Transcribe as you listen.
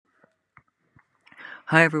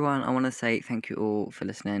Hi everyone, I want to say thank you all for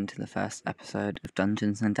listening to the first episode of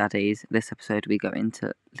Dungeons and Daddies. This episode we go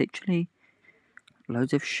into literally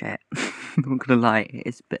loads of shit. I'm not gonna lie, it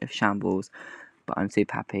is a bit of shambles, but I'm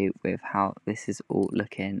super happy with how this is all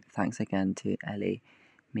looking. Thanks again to Ellie,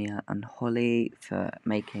 Mia and Holly for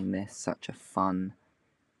making this such a fun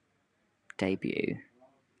debut.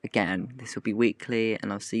 Again, this will be weekly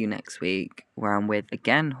and I'll see you next week where I'm with,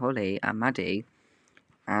 again, Holly and Maddie,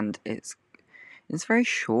 and it's very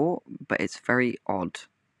short, but it's very odd.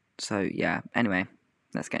 So, yeah. Anyway,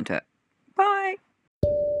 let's get into it. Bye!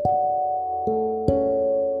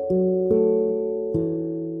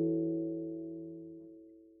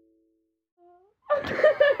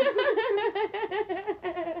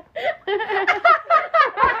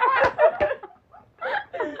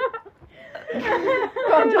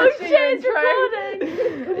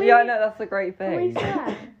 Yeah, no, that's a great thing. Can we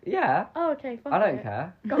swear? Yeah. Oh, okay, fuck I don't it.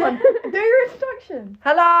 care. Go on, do your introduction.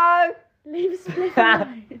 Hello! Leave split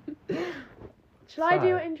alone. Shall I do So-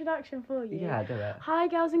 your introduction for you? Yeah, do it. Hi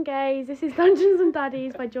girls and gays, this is Dungeons and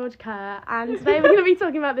Daddies by George Kerr, and today we're going to be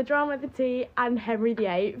talking about the drama of the tea and Henry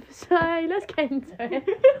VIII. So let's get into it.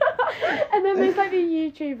 And then there's like the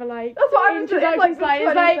YouTuber like That's what I'm doing. It's like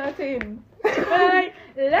it's like 2013.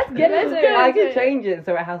 let's get into it. I can change it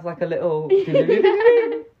so it has like a little...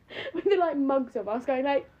 With the like mugs of us going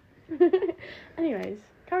like. Anyways,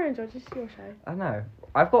 carry on, George. It's your show. I know.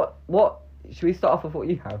 I've got... What... Should we start off with what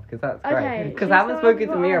you have? Because that's great. Okay, Because should I we haven't start with spoken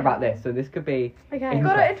to what Mia I about have? this, so this could be... Okay. You've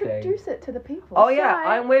got to Interesting. introduce it to the people. Oh yeah, So-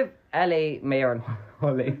 I'm with Ellie, Mia and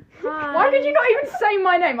Holly. Hi. Why could you not even say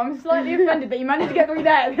my name? I'm slightly offended that you managed to get through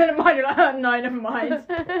there and then mine, you're like, oh, no, never mind.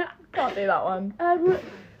 Can't do that one.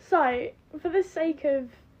 So, for the sake of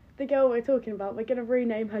the girl we're talking about, we're going to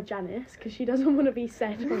rename her Janice because she doesn't want to be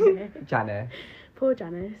said on here. Janice. Poor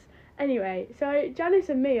Janice. Anyway, so Janice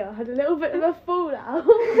and Mia had a little bit of a fallout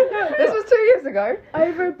This was 2 years ago.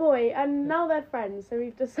 over a boy, and now they're friends, so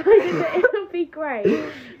we've decided that it would be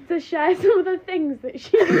great to share some of the things that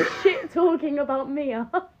she was shit-talking about Mia.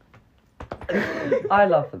 I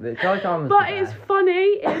love it. Drama's But the it's best.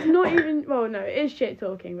 funny, it's not even, well no, it is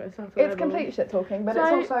shit-talking, but it's not It's complete shit talking, but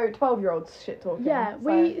So- it's also 12-year-olds shit talking. Yeah,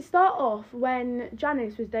 we start off when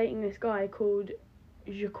Janice was dating this guy called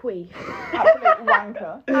Jacques. Absolute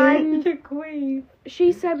wanker. And You're queen.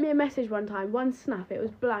 she sent me a message one time, one snap, it was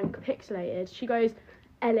blank, pixelated. She goes,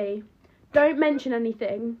 Ellie, don't mention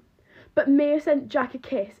anything, but Mia sent Jack a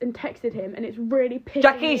kiss and texted him, and it's really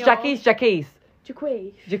pissing me off. Jackies. Jacques.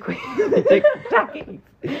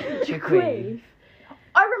 Jacques.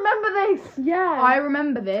 I remember this. Yeah. I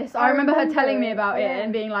remember this. I remember her telling me about yeah. it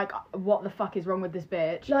and being like, what the fuck is wrong with this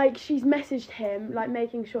bitch? Like, she's messaged him, like,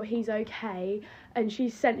 making sure he's okay, and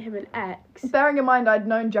she's sent him an X. Bearing in mind I'd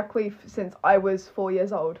known Jacques since I was 4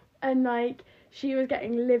 years old. And, like, she was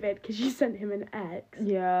getting livid because she sent him an X.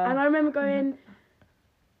 Yeah. And I remember going,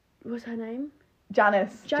 what's her name?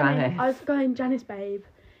 Janice. Janice. I was going, Janice, babe,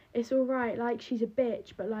 it's alright, like, she's a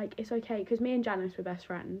bitch, but, like, it's okay, because me and Janice were best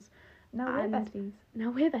friends. No, And- we're besties. Now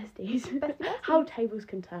we're besties. Besties. How tables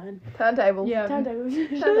can turn. Turntables. Yeah. Turntables.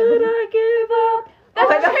 Should I give up?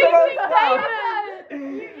 That's the changing wrong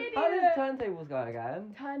tables! How does turntables go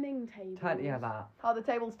again? Turning tables. Yeah, that. How the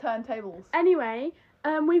tables turn tables. Anyway,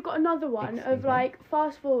 we've got another one Excuse of, me. like,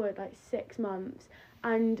 fast forward, like, 6 months,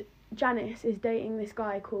 and Janice is dating this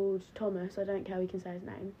guy called Thomas, I don't care, we can say his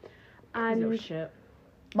name. Little And, shit.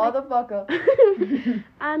 Motherfucker.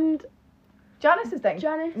 and Janice is dating.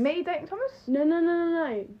 Janice... Me dating Thomas? No.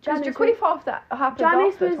 Because Janice Jacques happened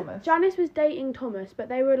after Thomas. Janice was dating Thomas, but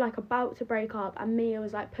they were like about to break up, and Mia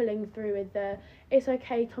was like pulling through with the "It's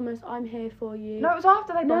okay, Thomas, I'm here for you." No, it was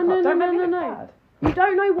after they broke No, up. Don't no, make me no, look no. bad. You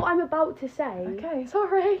don't know what I'm about to say. Okay,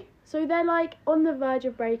 sorry. So they're like on the verge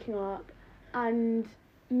of breaking up, and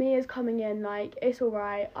Mia's coming in like, "It's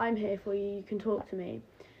alright, I'm here for you. You can talk to me."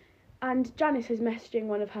 And Janice is messaging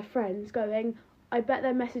one of her friends, going, "I bet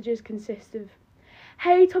their messages consist of."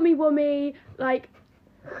 Hey Tommy Wummy, like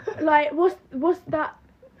what's that?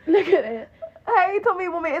 Look at it. Hey, Tommy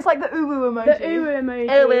Woman, it's like the uwu emoji. The uwu emoji.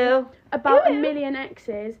 Oh, well. About Ew. 1 million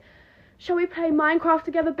X's. Shall we play Minecraft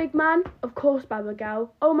together, big man? Of course, Baba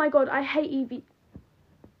Girl. Oh my god, I hate Evie.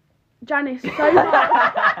 Janice, so much.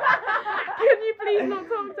 Can you please not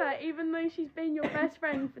talk to her, even though she's been your best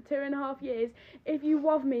friend for 2.5 years? If you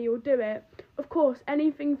love me, you'll do it. Of course,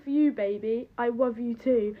 anything for you, baby. I love you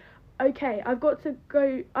too. Okay, I've got to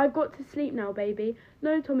sleep now, baby.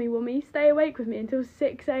 No, Tommy Wummy, stay awake with me until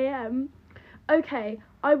 6 a.m. Okay,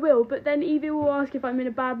 I will, but then Evie will ask if I'm in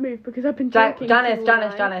a bad mood because I've been joking. Janice.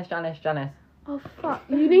 Janice. Oh, fuck.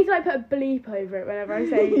 You need to, like, put a bleep over it whenever I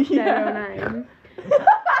say your name.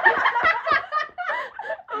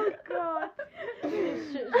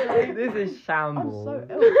 I'm shambles. so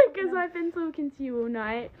ill. Because I've been talking to you all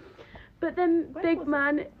night. But then, When big was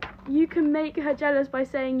man, you can make her jealous by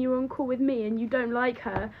saying you're on call with me and you don't like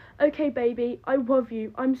her. Okay, baby, I love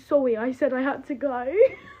you. I'm sorry. I said I had to go.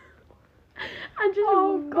 And just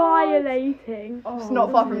Oh, God. violating. It's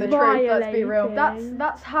not far from the truth, let's be real. Violating.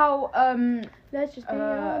 That's how Let's just be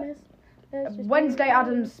honest. Let's just Wednesday be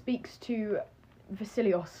Addams honest. speaks to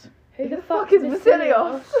Vasilios. Who the fuck is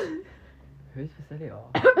Vasilios? Who's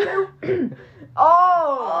Vasilios?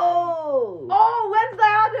 Oh! Oh,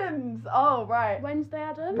 Wednesday Addams! Oh, right. Wednesday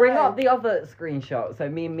Addams? Bring up the other screenshot so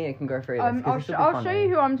me and Mia can go through this. 'cause I'll, this will I'll be show funny. you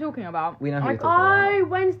who I'm talking about. We know who I- you're talking Oh,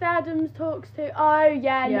 Wednesday Addams talks to. Oh,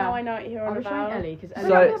 yeah, Yeah. no, I know what you're on I'm showing about. Ellie because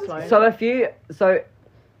Ellie is slow. So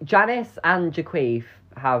Janice and Jaqueef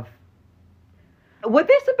have. Would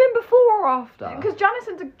this have been before or after? Because Janice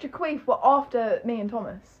and Jaqueef were after me and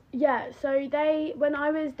Thomas. Yeah, so when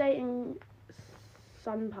I was dating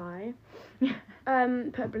Sunpie, put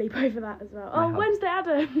a bleep over that as well. I Oh, have. Wednesday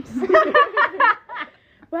Addams.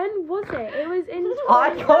 When was it? It was in I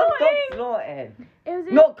can't stop snorting. It was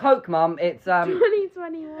in Not Coke, Mum. It's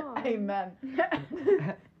 2021. Amen.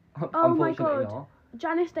 Oh my unfortunately God. not.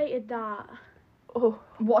 Janice dated that. Oh.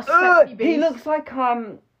 What a sexy beast. He looks like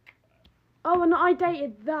Oh, and I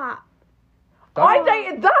dated that. I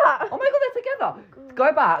dated that! Oh my God, they're together.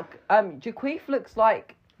 Go back. Jaqueef looks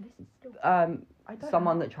like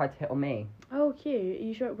someone that tried to hit on me. Oh, cute. Are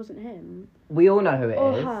you sure it wasn't him? We all know who it is.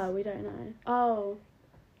 Or her? We don't know. Oh.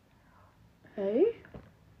 Who?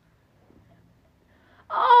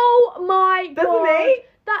 Oh my Doesn't God. he?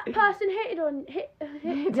 That person hit on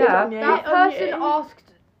you. That person you.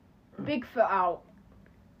 asked Bigfoot out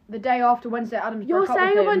the day after Wednesday Addams You're broke up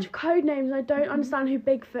saying with a bunch him. of code names and I don't understand who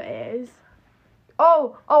Bigfoot is.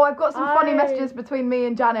 Oh, I've got some funny Oh. messages between me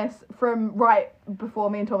and Janice from right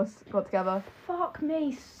before me and Thomas got together. Fuck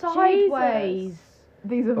me sideways.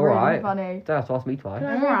 These are All really right. funny. Don't have to ask me twice. Can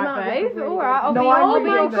I read them out? Alright, babe. They're really Alright, good. No, I'm Oh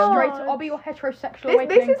my God. I'll be your heterosexual This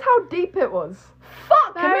awakening. is how deep it was.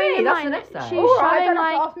 Fuck Bearing me, in that's an mind, essay. She's All right, showing don't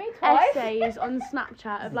have to like ask me twice. essays on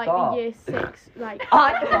Snapchat of like Stop. the year 6 like.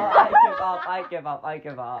 I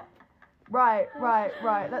give up. Right.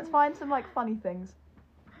 Let's find some like funny things.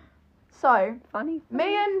 So, Funny.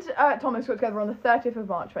 me and Thomas got together on the 30th of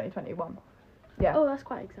March 2021. Yeah. Oh, that's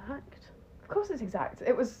quite exact. Of course it's exact.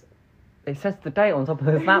 It was It says the date on top of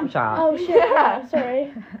the Snapchat. Oh shit! Yeah.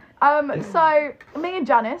 Sorry. so me and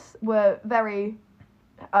Janice were very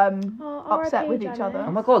Oh, upset RIP, with each Janice. other.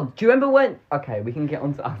 Oh my God, do you remember when... Okay, we can get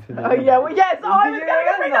on to after this. Oh yeah, well yes, I was Do you going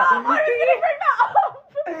to bring that up. I remember?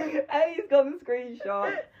 was going to bring that up. Ellie's got the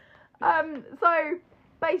screenshot. So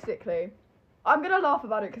basically, I'm gonna laugh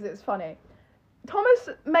about it because it's funny. Thomas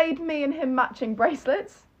made me and him matching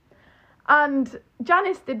bracelets, and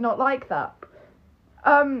Janice did not like that.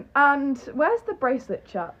 And where's the bracelet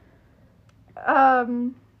chat?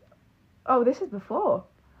 Oh, this is before.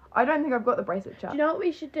 I don't think I've got the bracelet chat. Do you know what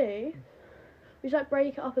we should do? We should like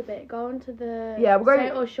break it up a bit, go onto the Yeah, we're say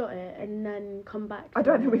going- it or shot it, and then come back. I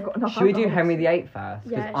don't think we've got enough. Should we do alcohol. Henry VIII first?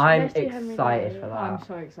 Because Yeah, I'm let's do Henry excited VIII. for I'm that.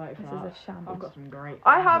 so excited for This that. is a shambles. I've got some great.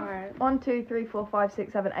 I have Alright. 1, 2, 3, 4, 5,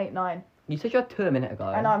 6, 7, 8, 9, You said you had 2 a minute ago.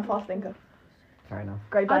 and I'm fast thinker. Fair enough.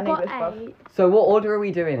 Grade I've 9 got English buff. 8. So what order are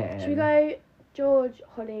we doing it in? Should we go George,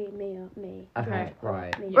 Holly, me? Okay,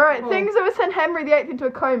 right. Me. Yeah. Right, cool. things that would send Henry VIII into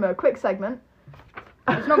a coma. Quick segment.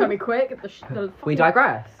 It's not gonna be quick. We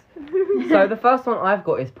digress. So the first one I've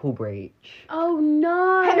got is Paul Breach. Oh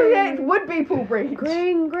no! Henry VIII would be Paul Breach.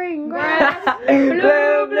 Green grass.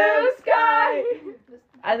 blue sky.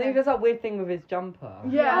 I think there's that weird thing with his jumper.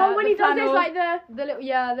 Yeah. Oh, when the he does this, flannel. like the.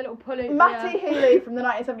 the little pulling. Matty Healy from the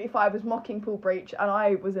 1975 was mocking Paul Breach, and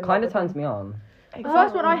I was in. Kind love of turns me on. with The him.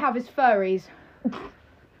 first one I have is furries.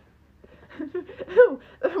 Ooh,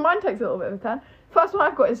 mine takes a little bit of a turn. First one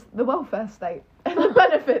I've got is the welfare state and the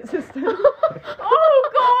benefit system. Oh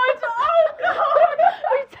god! Oh god!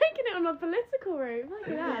 We've taken it on a political route. Look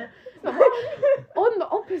at that. On the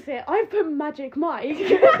opposite, I put Magic Mike.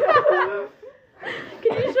 Can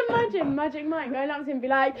you just imagine Magic Mike going up to him and be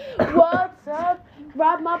like, "What's up?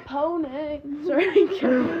 Ride my pony."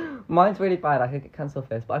 Sorry. Mine's really bad. I could get cancelled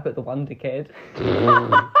for this, but I put the Wonder Kid.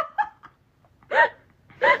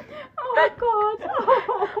 Oh my god!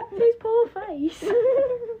 His poor face.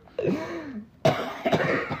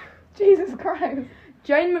 Jesus Christ.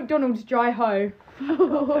 Jane McDonald's Dry Ho.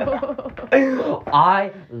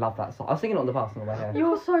 I love that song. I was singing it on the bus on the way here.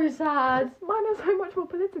 You're so sad. Mine is so much more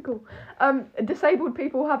political. Disabled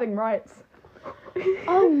people having rights.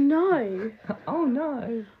 Oh no. Oh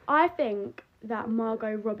no. I think that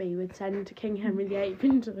Margot Robbie would send King Henry VIII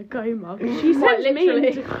into the coma. 'Cause she Quite sends me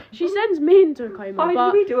literally. she sends me into a coma. Why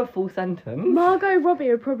But do we do a full sentence? Margot Robbie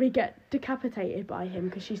would probably get decapitated by him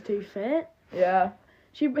because she's too fit. Yeah.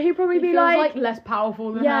 He'd probably He be feels like, less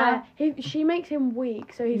powerful than yeah. her. She makes him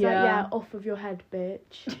weak, so he's like, Yeah. yeah, off of your head,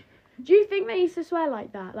 bitch. Do you think they used to swear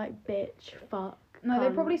like that, like bitch, fuck? No, they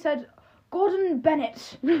cunt? probably said, Gordon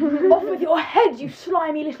Bennett, off with your head, you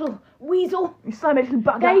slimy little weasel. You slimy little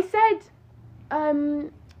bugger. They said,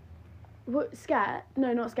 what, scat?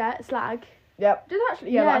 No, not scat. Slag. Yep. Did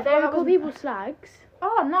actually? Yeah, Yeah, they would call people slags.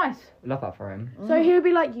 Oh, nice. Love that for him. So he would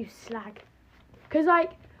be like, you slag. Because,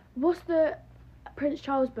 like, what's the Prince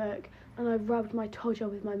Charles book? And I rubbed my todger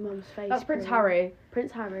with my mum's face. That's Prince cream. Harry.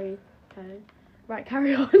 Prince Harry. Okay. Right,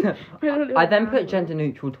 carry on. I then put gender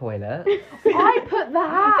neutral toilet. I put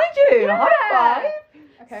that. Did you? High five.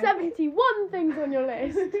 Okay. 71 things on your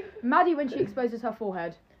list. Maddie when she exposes her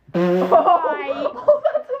forehead. Right. Oh,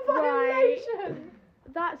 that's a Right. violation.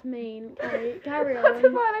 That's mean. Okay, carry That's a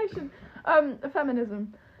on. violation.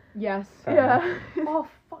 Feminism. Yes. Fair Yeah. Oh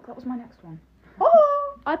fuck, that was my next one.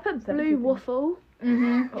 Oh. I put blue 17. waffle.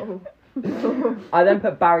 Mhm. Oh. I then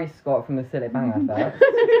put Barry Scott from the Silly Bang advert.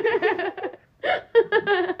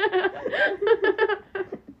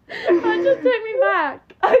 That just took me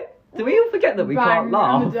back. Do we all forget that we can't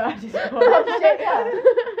laugh? And the dirty spot. Oh, shit,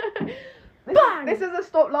 yeah. Bang! This is a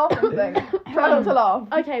stop laughing thing. Try not to laugh.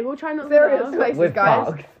 Okay, we'll try not to Serious laugh. faces, With guys.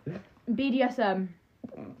 bugs. BDSM.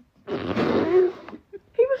 He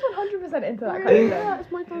was 100% into that kind of Really? thing.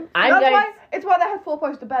 That's my time. I'm That's going. why, it's why they had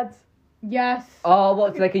 4-poster beds. Yes. Oh,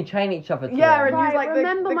 what? So they can chain each other to Yeah, it? and use Right, like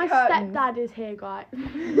remember the my curtains. stepdad is here, guys.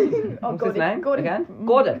 Oh, What's his name? Gordon. Again?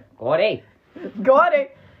 Gordon. Gordy. Got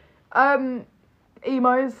it.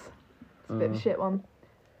 Emos. It's a bit of a Mm. shit one.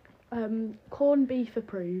 Corned beef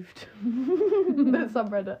approved. The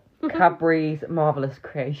subreddit. Cadbury's Marvellous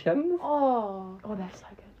Creations. Oh. Oh, they're so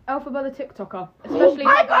good. Alphabet the TikToker. Especially.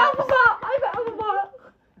 I got Alphabet!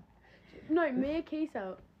 No, Mia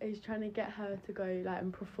Kiesel is trying to get her to go like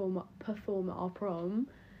and perform at our prom.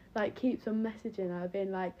 Like keeps on messaging her,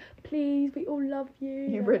 being like, "Please, we all love you."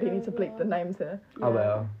 You blah, really blah, need to bleep the blah. names here. I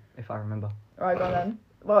will, if I remember. Right, go on then.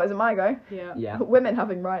 Well, is it my go? Yeah. Yeah. Women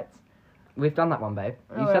having rights. We've done that one, babe.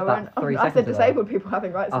 You Oh, said yeah, that 3 I seconds said ago. disabled people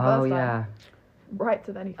having rights the Oh, first time. yeah. Rights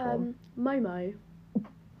of any form. Momo.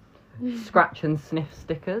 Scratch and sniff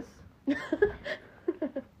stickers.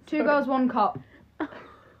 Two girls, one cup.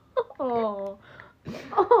 Oh.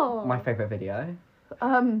 Oh. My favourite video. It's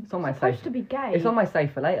on my Supposed safe. to be gay. It's on my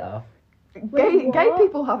save for later. Wait, gay what?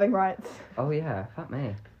 people having rights. Oh, yeah. Fuck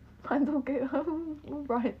me. Mine's all good. All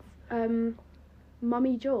rights.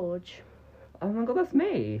 Mummy George. Oh my god, that's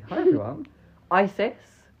me. Hi, everyone. ISIS.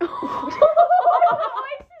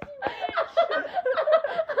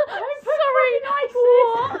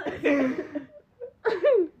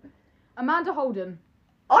 Amanda Holden.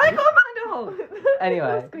 I got Amanda Holt.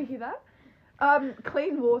 Anyway. Squeaky there.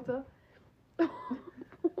 Clean water.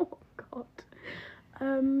 Oh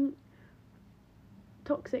God.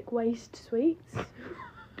 Toxic waste sweets.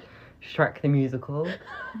 Shrek the Musical.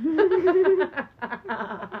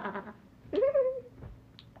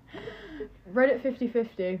 Reddit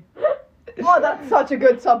 50/50. Oh, that's such a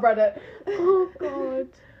good subreddit. Oh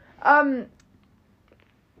God.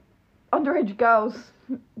 Underage girls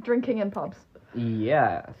drinking in pubs.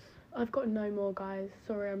 Yes. I've got no more, guys.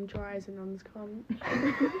 Sorry, I'm dry as an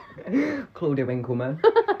uncunt. Claudia Winkleman.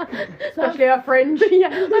 Especially her fringe. Yeah,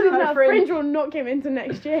 I think Her that fringe. fringe will knock him into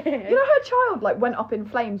next year. You know her child like went up in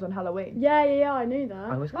flames on Halloween. Yeah, I knew I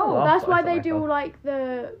that. was gonna Oh, laugh, That's but I why thought they do myself. all like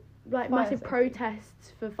the Fire massive safety.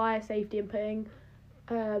 protests for fire safety and putting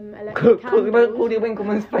electric Claudia candles.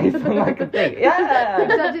 Winkleman's face on like a thing. Yeah.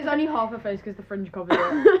 Except it's only half her face because the fringe covers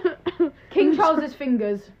it. King Charles's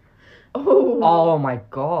fingers. Oh. Oh my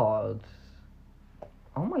god.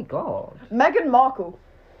 Oh my god. Meghan Markle.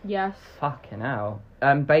 Yes. Fucking hell.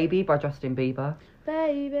 Baby by Justin Bieber.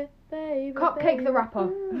 Baby. Cupcake the rapper.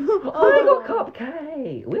 Oh, I got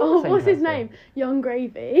Cupcake. We all Oh, the same what's his person. name? Young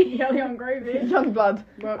Gravy. Yeah, Young Gravy. Young blood.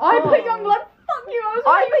 I put Youngblood. Fuck you. I was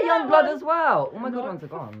I waiting put for that Youngblood one. as well. Oh my god, No, ones are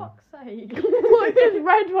gone. For fuck's sake. I just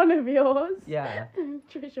read one of yours. Yeah.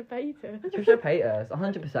 Trisha Paytas. Trisha Paytas,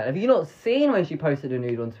 100%. Have you not seen when she posted a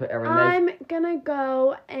nude on Twitter and I'm gonna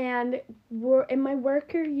go and in my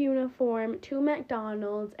worker uniform to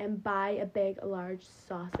McDonald's and buy a big, large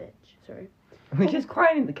sausage. Sorry. there's just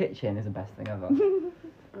crying in the kitchen is the best thing ever.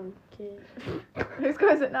 Okay. Whose go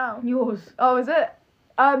is it now? Yours. Oh, is it?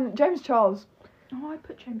 James Charles. Oh, I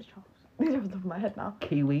put James Charles. These are off the top of my head now.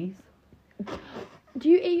 Kiwis. Do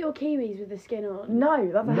you eat your kiwis with the skin on? No,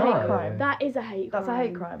 that's a No. hate crime. That is a hate crime. That's a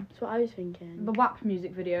hate crime. That's what I was thinking. The WAP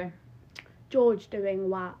music video. George doing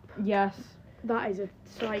WAP. Yes. That is a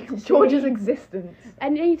sight to see. George's existence.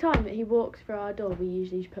 And any time that he walks through our door, we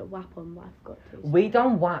usually just put WAP on, but I forgot to. We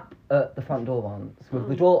done WAP at the front door once with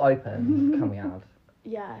the door open. Can we add?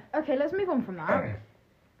 Yeah. Okay, let's move on from that.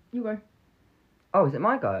 You go. Oh, is it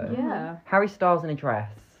my go? Yeah. Harry Styles in a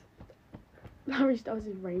dress. Harry Styles'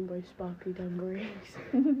 rainbow sparkly dungarees.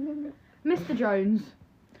 Mr. Jones.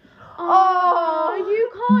 Oh,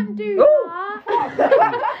 you can't do Ooh. that.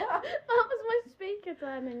 That was my speaker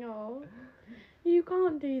turning off. You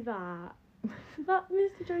can't do that. That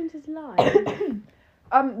Mr. Jones is live.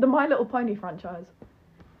 The My Little Pony franchise.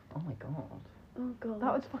 Oh my god. Oh god.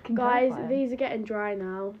 That was fucking Guys, terrifying. these are getting dry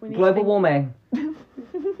now. We need to Global think- warming.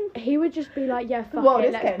 He would just be like, yeah, fuck Well, it,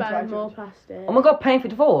 it's let's getting burn dry, more George. plastic. Oh my god, paying for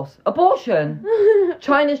divorce. Abortion.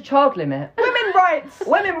 China's child limit. Women rights.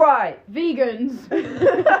 Women right. Vegans.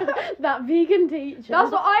 That vegan teacher.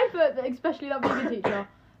 That's what I put, especially that vegan teacher.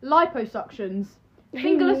 Liposuctions. He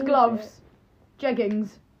Fingerless needs gloves. Jeggings.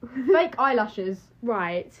 Fake eyelashes.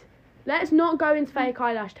 Right. Let's not go into fake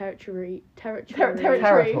eyelash territory.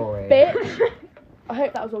 Territory. Bitch. I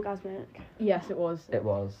hope that was orgasmic. Yes, it was. It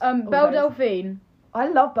was. Oh, Belle guys. Delphine. I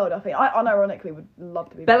love Belle Delphine. I unironically would love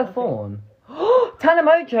to be Bella Delphine. Thorne. Tana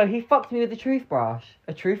Mojo, he fucked me with a toothbrush.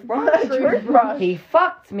 A toothbrush? A toothbrush. He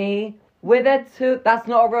fucked me with a tooth. That's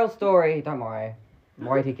not a real story. Don't worry. I'm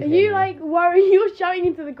worried he Are could you hear me. like worried? You're shouting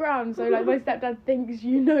into the ground, so like my stepdad thinks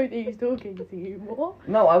you know that he's talking to you. What?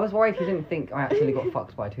 No, I was worried he didn't think I actually got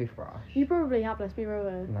fucked by a toothbrush. You probably have. Let's be real.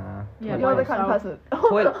 Nah. Yeah, You're the by kind of yourself. person.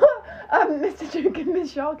 Toilet. Mr. Duke and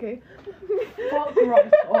Miss Sharky. Fuck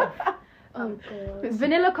right off. Oh god.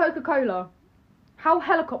 Vanilla Coca-Cola. How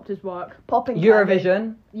helicopters work. Popping.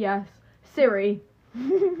 Eurovision. Yes. Siri.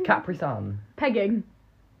 Capri Sun. Pegging.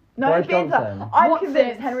 No, Boris it's that. Johnson. I'm What's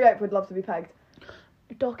convinced it? Henry Oak would love to be pegged.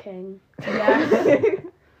 Docking. Yes.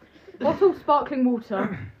 Bottled sparkling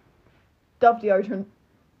water. Dove deodorant.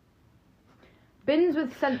 Bins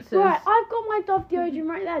with sensors. Right, I've got my Dove deodorant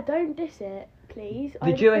right there. Don't diss it, please.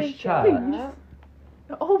 The Jewish church. that.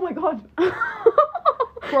 Oh my god.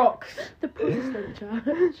 Crocs. The Protestant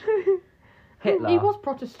church. Hitler. He was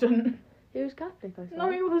Protestant. He was Catholic, I No,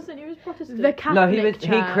 thought. he wasn't. He was Protestant. The Catholic No, he was. church.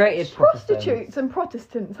 He created Protestants. Prostitutes and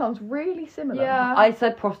Protestant sounds really similar. Yeah. I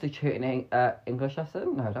said prostitute in a English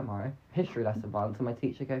lesson. No, don't worry. History lesson once, and my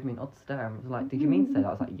teacher gave me an odd stare and was like, "Did you mean to say that?"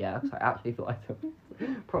 I was like, "Yeah," because I actually thought I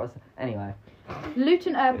said Protestant. Anyway,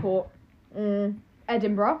 Luton Airport.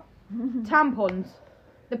 Edinburgh. Tampons.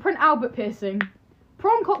 The Prince Albert piercing.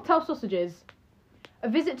 Prawn cocktail sausages. A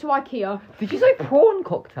visit to IKEA. did you say prawn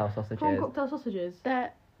cocktail sausages? Prawn cocktail sausages.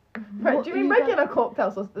 That. Right, What do you mean you regular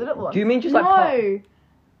cocktail sauce? The little ones? Do you mean just like? No.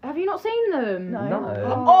 Have you not seen them? No.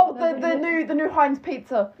 No. Oh, the new Heinz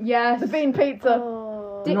pizza. Yes. The bean pizza.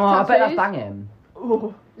 Oh. Dick No, I bet that's tattoos. banging.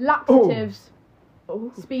 Oh. Laxatives.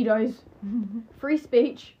 Oh. Speedos. Free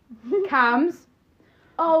speech. Cams.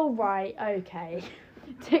 Oh, right, okay.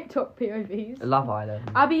 TikTok POVs. Love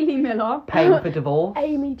Island. Abby Lee Miller. Paying for divorce.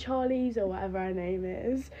 Amy Charlie's or whatever her name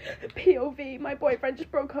is. POV, my boyfriend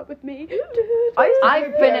just broke up with me.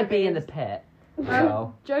 I'm finna be in the pit.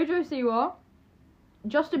 So. Jojo Siwa.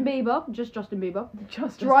 Justin Bieber. Just Justin Bieber.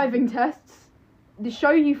 Just Driving tests. The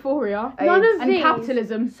show Euphoria. None of And these.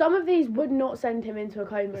 capitalism. Some of these would not send him into a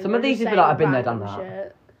coma. Some of these They're would be just like, I've been there, saying done that. random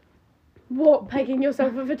shit. What, pegging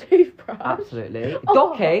yourself with a toothbrush? Absolutely. Oh.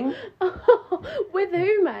 Docking. With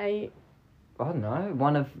who, mate? I don't know.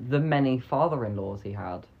 One of the many father-in-laws he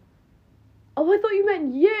had. Oh, I thought you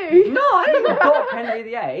meant you. No, I didn't dock Henry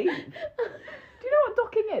VIII. Do you know what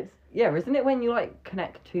docking is? Yeah, isn't it when you like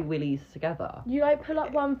connect two willies together? You like pull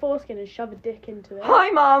up one foreskin and shove a dick into it. Hi,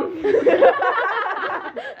 Mum.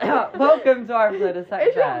 Welcome to our episode of Sex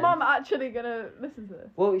Is your Ed. mum actually gonna listen to this?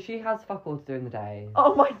 Well, she has fuck all to do in the day,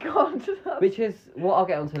 Oh my god. which is what I'll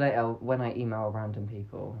get onto later when I email random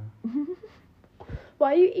people.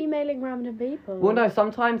 Why are you emailing random people? Well, no,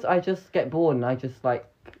 sometimes I just get bored and I just like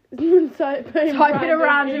Type in a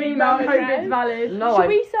random email and hope it's valid. no,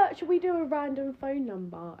 Should we do a random phone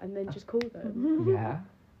number and then just call them? yeah.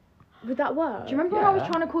 Would that work? Do you remember when I was Yeah.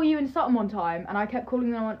 trying to call you in Sutton one time and I kept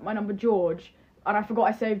calling my number George and I forgot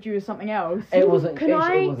I saved you as something else? It wasn't. Can it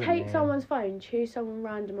I wasn't take me. someone's phone, choose someone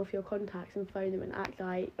random off your contacts and phone them and act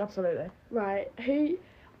like, Absolutely. right, who...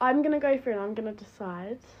 I'm going to go through and I'm going to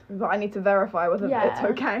decide. But I need to verify whether Yeah. it's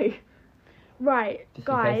okay. Right, Just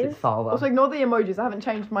in case guys. it's Father. Also, ignore the emojis. I haven't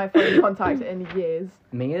changed my phone contact in years.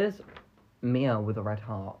 Mia's Mia with a red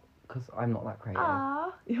heart because I'm not that creative.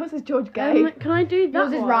 Ah. Yours is George Gay. Can I do that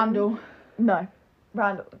Yours is one? Randall. No.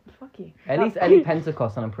 Random. Fuck you. At least Ellie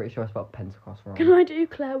Pentecost, and I'm pretty sure I spelled Pentecost wrong. Can I do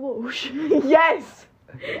Claire Walsh? Yes!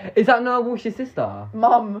 Is that Noah Walsh's sister?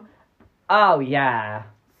 Mum. Oh, yeah.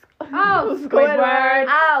 Oh, Squidward.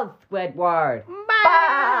 Oh, Squidward.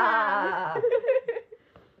 Bah!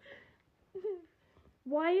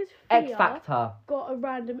 Why is X Fia Factor. got a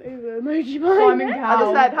random Uber emoji behind Simon it? Cowell. I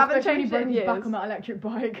just said, haven't especially changed it in when he's back years. on that electric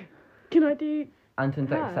bike. Can I do... Anton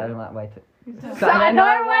Dick Ah. said on that way to. Saturday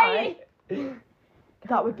Night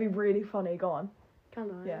That would be really funny. Go on. Can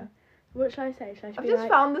I? Yeah. What should I say? Should I I've be just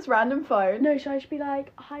like... found this random phone. No, should I just be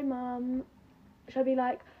like, hi mum? Should I be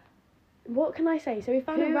like, what can I say? So we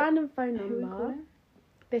found a Who- random phone Who are we number. calling?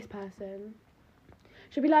 This person.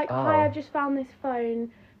 Should be like, Oh. hi, I've just found this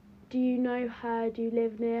phone. Do you know her? Do you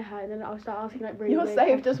live near her? And then I'll start asking like really You're weird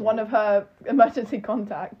saved as one of her emergency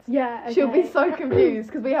contacts. Yeah, okay. She'll be so confused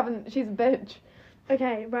because we haven't. She's a bitch.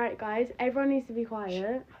 Okay, right, guys. Everyone needs to be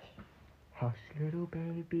quiet. Hush, little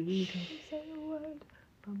baby. Say a word.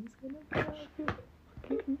 Mum's gonna love you.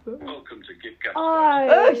 Welcome to Gift Gap.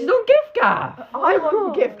 Oh, she's on Gift Gaff. I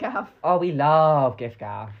want gift gaff. Oh, we love Gift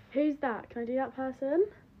Gaff. Who's that? Can I do that person?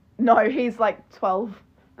 No, he's like 12.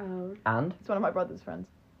 Oh. And He's one of my brother's friends.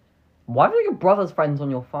 why have you got your brother's friends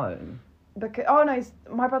on your phone? Because no,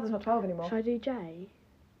 my brother's not 12 anymore. Should I do Jay?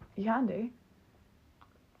 You can do.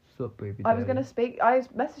 Sup, baby daddy. I was gonna speak. I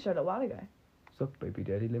messaged her a little while ago. Sup, baby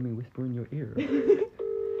daddy. Let me whisper in your ear.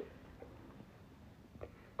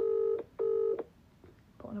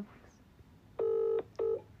 Put on a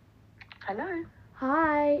voice. Hello.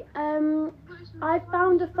 Hi. I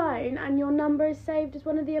found a phone and your number is saved as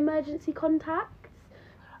one of the emergency contacts.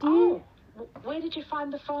 Do you? Where did you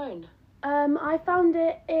find the phone? I found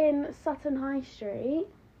it in Sutton High Street.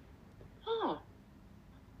 Oh,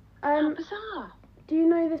 how Um, bizarre. do you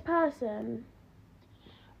know this person?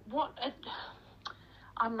 What?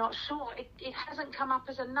 I'm not sure. It hasn't come up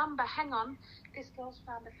as a number. Hang on. This girl's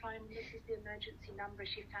found the phone. This is the emergency number.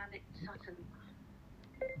 She found it in Sutton.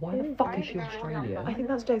 Why the fuck is she Australian? I think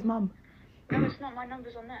that's Jay's mum. No, it's not. My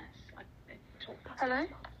number's on this. Hello?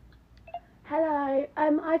 Hello.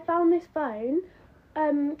 I found this phone.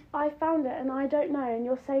 I found it and I don't know, and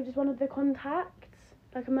you're saved as one of the contacts,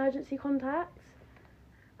 like emergency contacts.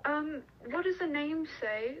 What does the name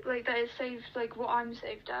say? Like, that is saved, like, what I'm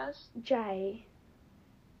saved as? Jay.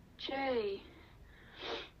 J.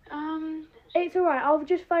 It's alright, I'll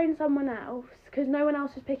just phone someone else, because no one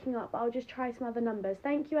else is picking up, but I'll just try some other numbers.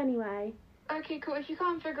 Thank you anyway. Okay, cool. If you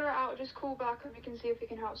can't figure it out, just call back and we can see if we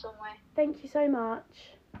can help some way. Thank you so much.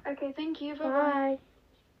 Okay, thank you. Bye-bye. Bye.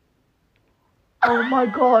 Oh my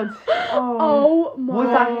god. Oh my Was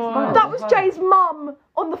that his mum? That was Jay's mum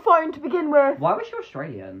on the phone to begin with. Why was she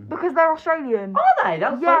Australian? Because they're Australian. Are they?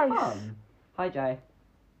 That's Yes. so fun. Hi, Jay.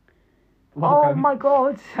 Oh Welcome. my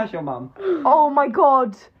god. How's your mum? Oh my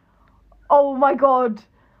god. Oh my god.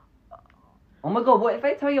 Oh my god, what if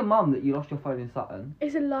they tell your mum that you lost your phone in Sutton?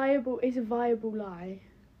 It's a viable lie.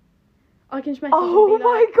 I can just message Oh and be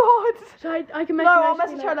my like, god. should I can No, message her I'll and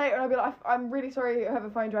message be her like, later and I'll be like, I'm really sorry whoever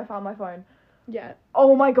phoned you, I found my phone. Yeah.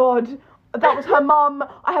 Oh my god. That was her mum.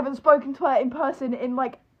 I haven't spoken to her in person in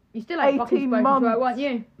like, You still ain't fucking 18 spoken to her, months. weren't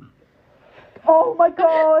you? oh my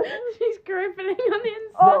god. She's gripping on the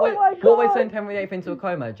inside. Oh what my What way God. sent Henry VIII into a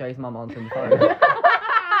coma? Jay's mum answering the phone.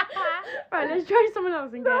 Right, let's try someone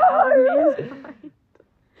else and get it out of me.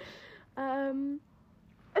 And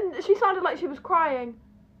she sounded like she was crying.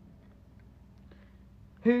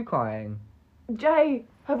 Who crying? Jay.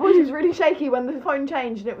 Her voice was really shaky when the phone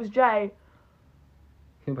changed and it was Jay.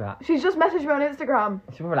 Who be like? She's just messaged me on Instagram.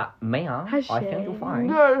 She's probably like, Mia, Has I she? think you're fine.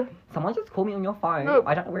 No, Someone just called me on your phone. No.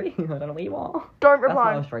 I don't know where you, I don't know where you are. don't That's not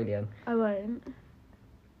reply. Australian. I won't.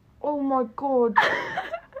 Oh my god.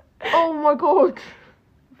 Oh my god.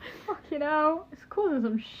 Fucking hell. It's causing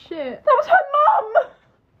some shit. That was her mum!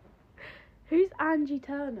 Who's Angie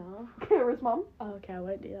Turner? Kira's mum. Oh, okay, I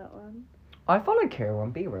won't do that one. I follow Kira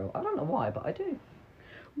on BeReal. I don't know why, but I do.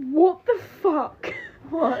 What the fuck?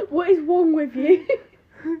 What? What is wrong with you?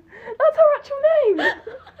 That's her actual name.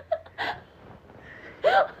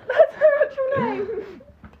 That's her actual name.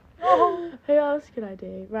 Oh. Who else can I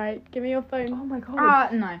do? Right, give me your phone. Oh my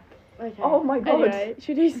god. No. Okay. Oh my god. Anyway,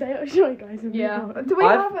 should you say it or should I, guys? Yeah. Do we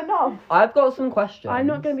I've- have enough? I've got some questions. I'm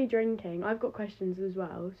not going to be drinking. I've got questions as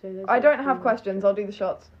well. So there's I like don't have two. questions. I'll do the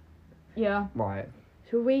shots. Yeah. Right.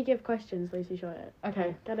 Should we give questions, Lucy? Shot it.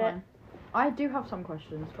 Okay. Get fine. it? I do have some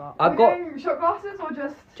questions, but I've got shot glasses or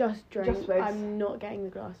just? Just drink. Just space. I'm not getting the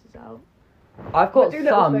glasses out. I've got But do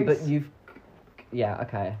little some, space. but you've. Yeah.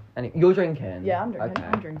 Okay. And you're drinking. Yeah, I'm drinking.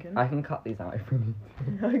 Okay. I'm drinking. I can cut these out if we need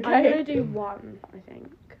to. Okay. I'm going to do one, I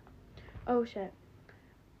think. Oh, shit.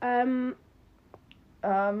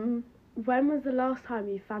 When was the last time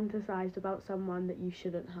you fantasized about someone that you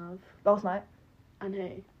shouldn't have? Last night. And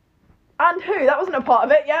who? And who? That wasn't a part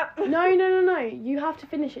of it, yep. No. You have to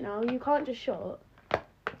finish it now. You can't just short.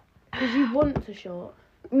 Because you want to short.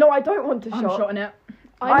 No, I don't want to I'm shot. shotting it.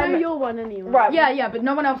 I know you're one anyway. Right. Yeah, but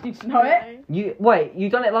no one else needs to know it. You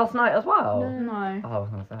done it last night as well? No. Oh, I was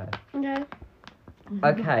gonna say. Okay.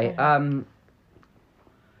 Okay.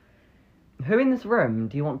 Who in this room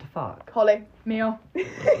do you want to fuck? Holly. Mia.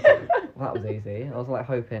 Well, that was easy. I was like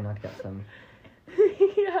hoping I'd get some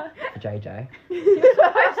Yeah. for JJ. You're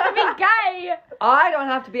supposed to be gay. I don't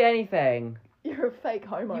have to be anything. You're a fake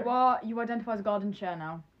homo. You identify as a garden chair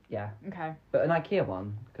now. Yeah, Okay. but an IKEA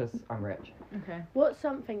one because I'm rich. Okay. What's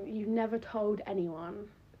something that you've never told anyone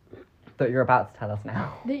That you're about to tell us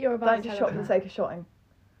now. that you're about Don't to just tell shot for the us? sake of shotting.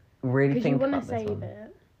 Really Because you think want about to this save one.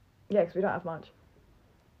 it. Yeah, because we don't have much.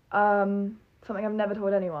 Something I've never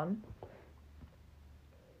told anyone.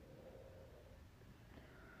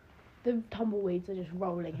 The tumbleweeds are just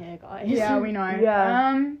rolling here, guys. Yeah, we know.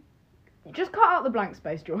 Yeah. Just cut out the blank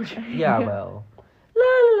space, George. Yeah, I will. La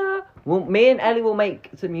la la. Well, me and Ellie will make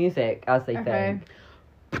some music as they Okay. think.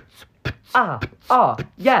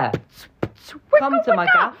 Yeah. Come to my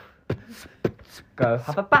gaff. Go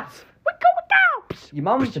have a bath. Your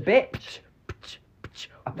mum's a bitch.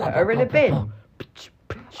 I put her in a bin. Oh,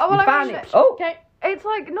 well, You I found mentioned it. it. Oh, Okay. It's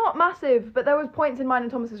like not massive, but there was points in mine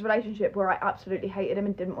and Thomas's relationship where I absolutely hated him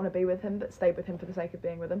and didn't want to be with him, but stayed with him for the sake of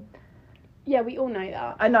being with him. Yeah, we all know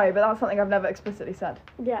that. I know, but that's something I've never explicitly said.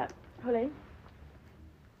 Yeah. Holly?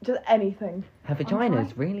 Just anything. her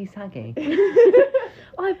vagina's really saggy.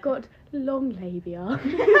 I've got long labia.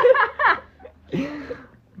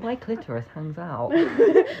 My clitoris hangs out.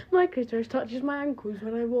 My clitoris touches my ankles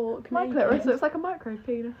when I walk. My naked. clitoris looks like a micro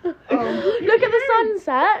penis. Look at the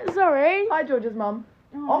sunset. Sorry. Hi, George's mum.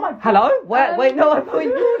 Oh my god. Hello? Wait, no, I thought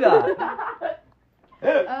you knew that.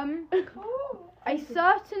 A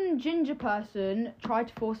certain ginger person tried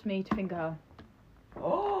to force me to finger her.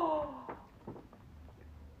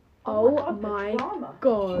 Oh my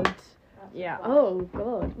god. Yeah. Oh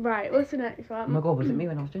god. Right, what's the next Oh one? my god, was it me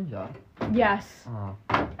when I was ginger? Yes. Oh.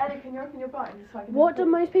 Ellie, can you open your button so I can What do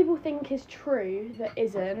most people think is true that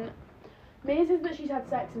isn't? Mia says that she's had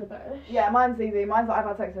sex in the bush. Yeah, mine's easy. Mine's that I've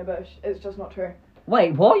had sex in a bush. It's just not true.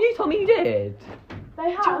 Wait, what? You told me you did?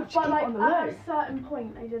 They have, George, but keep like on the at low. a certain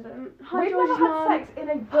point they didn't. Hi, We've George's never mum. had sex in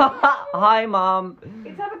a bush. Hi, Mum.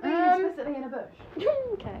 It's ever been explicitly in a bush.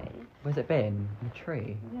 Okay. Where's it been? In a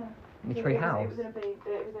tree? Yeah. In a tree house? It was in a bin.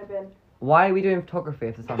 It was in a bin. Why are we doing photography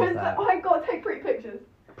of the Because sunset? I got to take pretty pictures.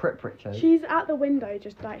 Pritchard. She's at the window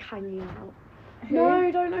just like hanging out.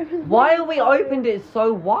 No, don't open. Why have we opened it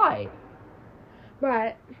so wide?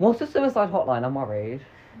 Right. What's the suicide hotline? I'm worried.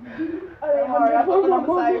 Oh, sorry, I've got the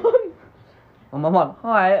number saved. Oh, my mum.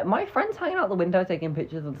 Hi, my friend's hanging out the window taking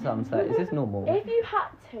pictures of the sunset. Is this normal? If you had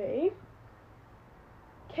to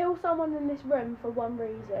kill someone in this room for one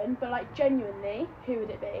reason, but like genuinely, who would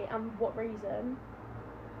it be and what reason?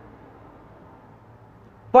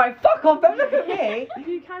 Right, fuck off, don't look at me!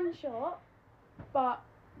 You can shot, but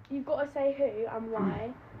you've got to say who and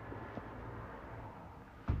why.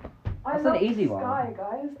 That's an easy one. Sky,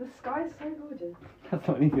 guys. The sky's so gorgeous. That's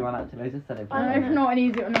not an easy one, actually. I just said it. It's not an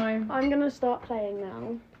easy one, no. I'm gonna start playing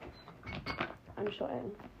now. I'm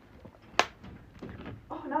shotting.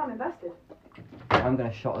 Oh, now I'm invested. I'm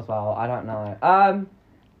gonna shot as well. I don't know.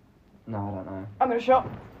 No, I don't know. I'm gonna shot.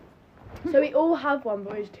 So we all have one,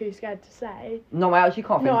 but we're just too scared to say. No, I actually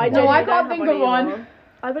can't think No, I of don't. one. I can't think of one.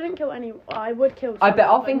 I wouldn't kill any. I would kill. I bet someone,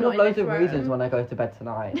 I'll but think not of in loads this of room. reasons when I go to bed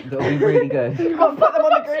tonight. That'll be really good. You've got to put them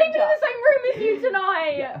on the group Sleeping in chat. the same room as you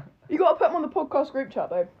tonight. You got to put them on the podcast group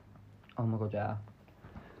chat, though. Oh my god,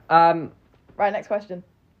 yeah. Right, next question.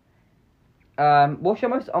 What's your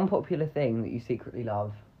most unpopular thing that you secretly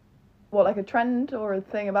love? What, like a trend or a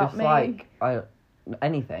thing about Just me? like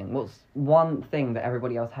anything. What's one thing that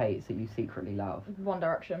everybody else hates that you secretly love? One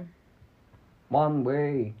Direction. One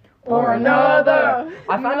way Or another.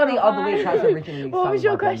 I found out the other week that's originally What sung was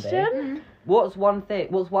your by Blondie. question? What's one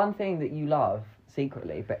thing that you love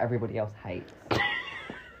secretly but everybody else hates?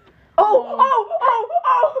 Oh,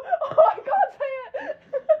 I can't say it.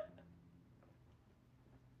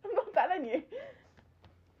 I'm not telling you.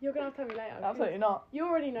 You're gonna have to tell me later. Absolutely not. You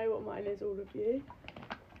already know what mine is, all of you.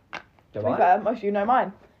 Do To be I? fair, most of you know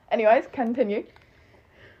mine. Anyways, continue.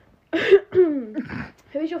 Who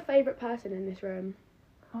is your favourite person in this room?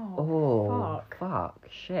 Oh, fuck,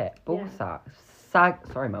 shit, ballsack,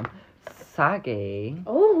 sorry mum, saggy.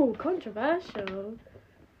 Oh, controversial.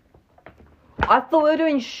 I thought we were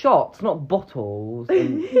doing shots, not bottles.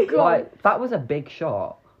 And, like, that was a big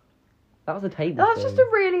shot. That was a tablespoon. That's just a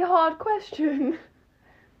really hard question.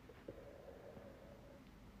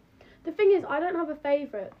 The thing is, I don't have a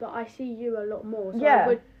favourite, but I see you a lot more. So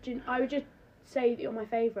Yeah. I would just say that you're my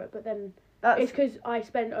favourite, but then That's, it's because I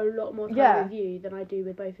spend a lot more time Yeah. with you than I do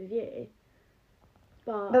with both of you.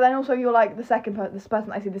 but then also you're like the second this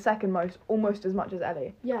person I see the second most, almost as much as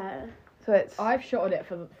Ellie. Yeah. So it's I've shotted it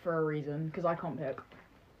for a reason because I can't pick.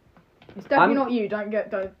 It's definitely not you. Don't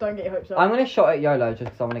get your hopes up. I'm gonna shot at YOLO just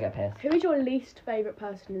because I want to get pissed. Who is your least favourite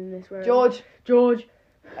person in this room? George. George.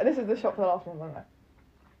 This is the shot for the last one, by the way.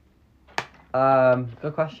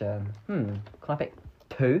 Good question. Can I pick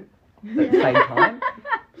two at the same time?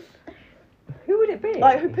 Who would it be?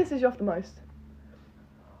 Like, who pisses you off the most?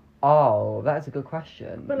 Oh, that's a good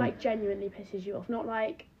question. But like genuinely pisses you off, not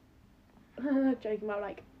like joking about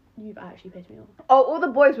like you've actually pissed me off. Oh, all the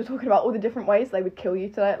boys were talking about all the different ways they would kill you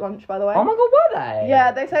today at lunch, by the way. Oh my god, were they?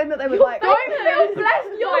 Yeah, they saying that they would like... Don't feel blessed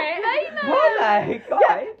by it. Were they? Yeah,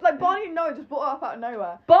 Guys? like Barney and Noah just brought it up out of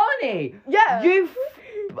nowhere. Barney! Yeah. You...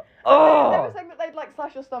 They were Oh! saying that they'd like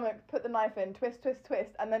slash your stomach, put the knife in, twist, twist,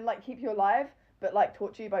 twist, and then like keep you alive, but like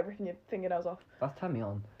torture you by ripping your fingernails off. That's turn me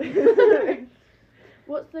on.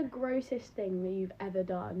 What's the grossest thing that you've ever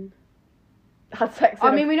done? Had sex.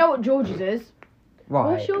 I mean, we know what George's is.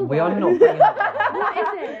 Right, What's your we are one? not bringing up that. What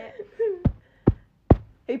is it?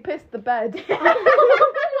 he pissed the bed.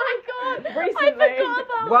 Oh my god! Recently. I forgot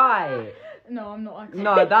about Right. No, I'm not.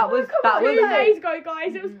 No, that was... 2 days ago,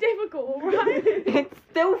 guys. It was difficult, right? It's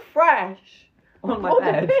still fresh on my Oh,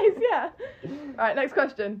 bed. the piss, yeah. Alright, next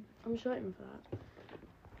question. I'm shooting for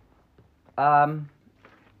that.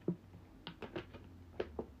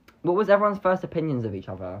 What was everyone's first opinions of each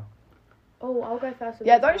other? Oh, I'll go first. With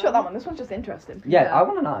Yeah, this don't one. shut that one. This one's just interesting. Yeah, I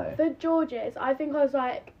want to know. For George's, I think I was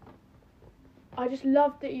like, I just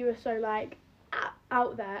loved that you were so like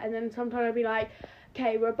out there, and then sometimes I'd be like,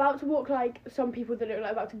 okay, we're about to walk like some people that look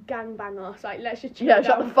like about to gangbang us. Like, let's just chill Yeah,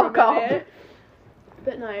 shut down the for a fuck up. minute.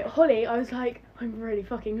 But no, Holly, I was like, I'm really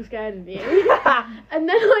fucking scared of you. And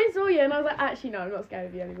then I saw you, and I was like, actually, no, I'm not scared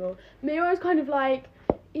of you anymore. Mia was kind of like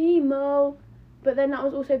emo, but then that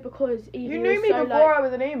was also because Evie You knew was me so before like, I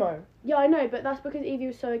was an emo. yeah, I know, but that's because Evie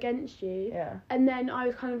was so against you. Yeah. And then I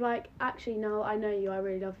was kind of like, actually, now I know you, I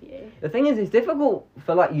really love you. The thing is, it's difficult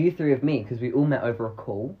for like you three of me because we all met over a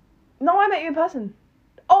call. No, I met you in person.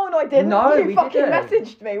 Oh, no, I didn't. No, you we fucking didn't.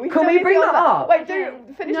 messaged me. Can we bring that up? Wait, Okay.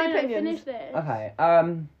 finish no, your opinions. finish this. Okay.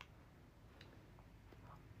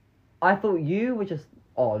 I thought you were just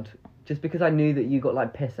odd, just because I knew that you got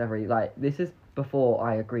like piss every like. This is before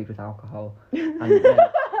I agreed with alcohol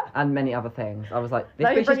and many other things. I was like, this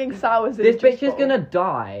Now you're bitch bringing is, sours in. this just bitch is for- gonna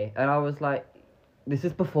die, and I was like, this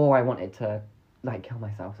is before I wanted to like kill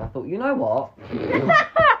myself. So I thought, you know what?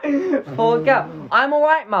 Poor girl. I'm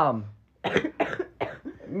alright, mum.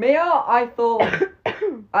 Mia, I thought.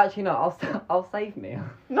 Actually, no. I'll save Mia.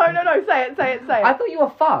 No, say it. I thought you were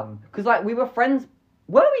fun because like we were friends.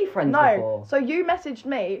 Were we friends No, before? so you messaged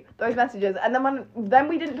me those messages, and then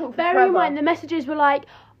we didn't talk for Bear forever. in mind, the messages were like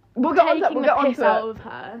we'll get taking onto the piss out it. of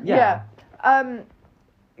her. Yeah.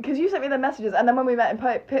 Because you sent me the messages, and then when we met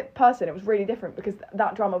in person, it was really different because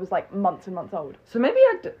that drama was like months and months old. So maybe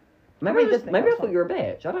maybe really did think maybe that I was thought fun. you were a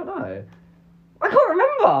bitch. I don't know. I can't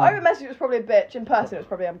remember. Over message it was probably a bitch. In person, it was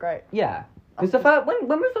probably I'm great. Yeah. Because the first, when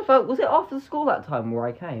was the first? Was it after school that time where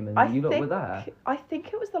I came and you lot were there? I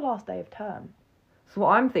think it was the last day of term. So what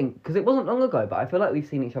I'm thinking, because it wasn't long ago, but I feel like we've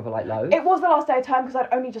seen each other like loads. It was the last day of term because I'd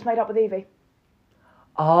only just made up with Evie.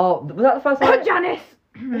 Oh, was that the first time? Janice.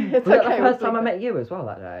 It's Was that okay, the we'll first time I bleep it. met you as well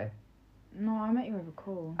that day? No, I met you over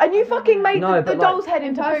call. And you fucking made No, the but, like, doll's head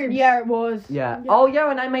into person. boobs. Yeah, it was. Yeah. Yeah. Oh yeah,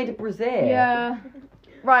 and I made a brassiere. Yeah.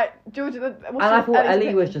 Right, Georgia. And I thought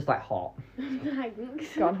Ellie was just like hot.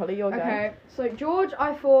 Thanks. Go on, Holly, you're going. Okay, so George,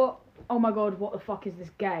 I thought, oh my god, what the fuck is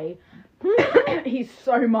this gay? He's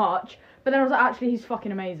so much. But then I was like, actually, he's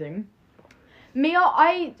fucking amazing. Mia,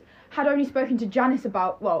 I had only spoken to Janice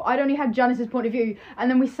about, well, I'd only had Janice's point of view, and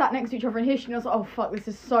then we sat next to each other in history, and I was like, oh fuck, this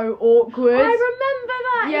is so awkward. I remember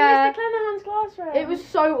that Yeah. in Mr. Clenahan's classroom. It was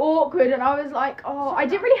so awkward, and I was like, oh, I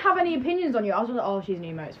didn't really have any opinions on you. I was like, oh, she's an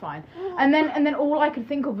emo, it's fine. And then all I could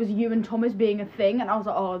think of was you and Thomas being a thing, and I was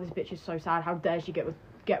like, oh, this bitch is so sad. How dare she get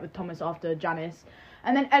with Thomas after Janice?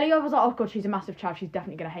 And then Ellie, I was like, oh god, she's a massive chav. She's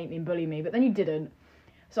definitely gonna hate me and bully me. But then you didn't.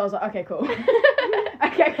 So I was like, okay, cool.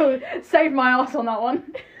 Okay, cool. Saved my ass on that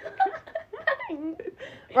one.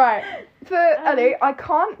 Right. For Ellie, I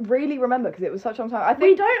can't really remember because it was such a long time. I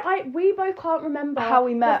We think we both can't remember How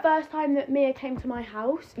we met. the first time that Mia came to my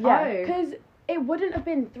house. Yeah. Because it wouldn't have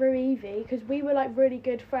been through Evie, because we were like really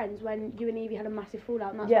good friends when you and Evie had a massive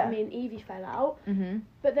fallout, and that's Yeah. when me and Evie fell out. Mm-hmm.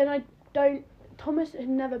 But then I don't Thomas had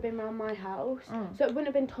never been around my house, so it wouldn't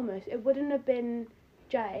have been Thomas. It wouldn't have been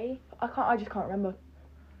Jay. I just can't remember.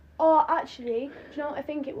 Or actually, do you know what I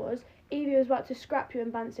think it was? Evie was about to scrap you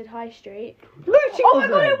in Banstead High Street. No, oh my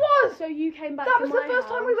god, it was! So you came back That to was my the first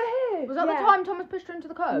time we were here. Was that Yeah. the time Thomas pushed her into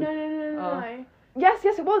the curb? No. Yes,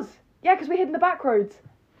 it was. Yeah, because we hid in the back roads.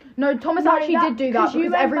 No, Thomas No, actually that- did do 'cause that you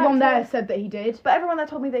because went everyone back to- there said that he did. But everyone there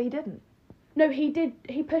told me that he didn't. No, he did.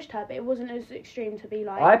 He pushed her, but it wasn't as extreme to be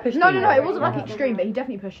like. I pushed No, you. it wasn't like Yeah. extreme, but he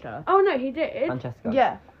definitely pushed her. Oh no, he did. Francesca.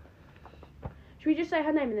 Yeah. Should we just say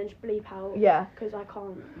her name and then just bleep out? Yeah. Because I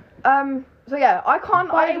can't. So yeah, I can't.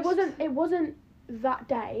 But I it just- wasn't that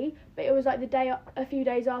day, but it was like the day a few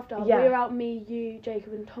days after. Yeah. We were out, me, you,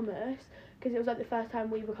 Jacob, and Thomas, because it was like the first time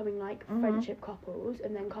we were becoming like friendship couples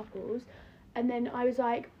and then couples, and then I was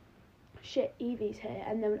like, shit, Evie's here,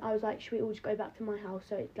 and then I was like, should we all just go back to my house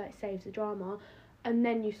so it like saves the drama, and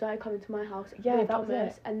then you started coming to my house Yeah, with that was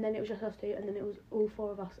Thomas, it. and then it was just us two, and then it was all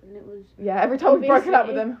four of us, and it was. Yeah, every time we've broken up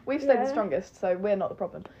with Obviously, them, we've stayed the yeah. strongest, so we're not the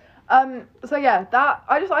problem. So yeah, that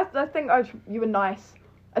I think you were nice.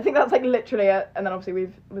 I think that's like literally it, and then obviously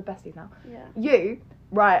we're besties now. Yeah. You,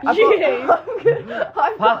 right? You? Fucking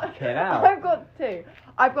hell. I've got two.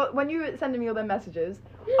 I've got when you were sending me all them messages,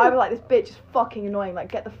 I was like, this bitch is fucking annoying. Like,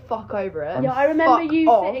 get the fuck over it. Yeah, I remember Fuck you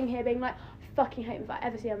off. sitting here being like, fucking hate him. If I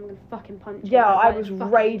ever see him, I'm gonna fucking punch him. Yeah, Like, I why was the fuck are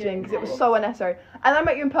you raging doing because it was this? so unnecessary. And I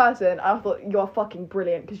met you in person, and I thought you're fucking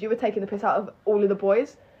brilliant because you were taking the piss out of all of the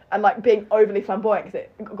boys and like being overly flamboyant because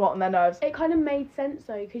it got on their nerves. It kind of made sense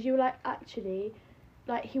though, because you were like, actually,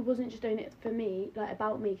 like he wasn't just doing it for me, like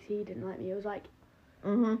about me, because he didn't like me. It was like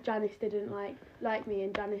Janice didn't like me,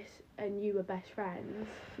 and Janice and you were best friends.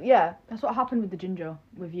 Yeah. That's what happened with the ginger,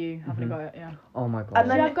 with you having a go at yeah. Oh my god. And Did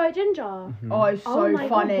then- you have go at Ginger? Oh, it's so Oh my God,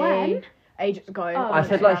 funny. when? Ages ago. Oh, I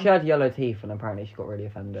said like she yeah. had yellow teeth, and apparently she got really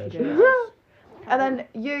offended. She did. And then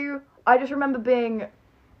you, I just remember being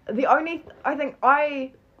the only, I think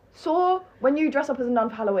I saw when you dress up as a nun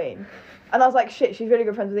for Halloween, and I was like, shit, she's really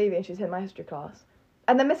good friends with Evie and she's in my history class.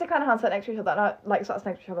 And then Mr. Clanahan sat next to each other, and I like sat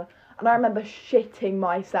next to each other, and I remember shitting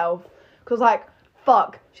myself, because like,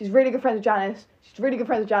 fuck, she's really good friends with Janice, she's really good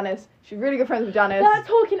friends with Janice, she's really good friends with Janice. That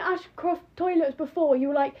talking Ashcroft toilets before, you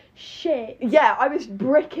were like, shit. Yeah, I was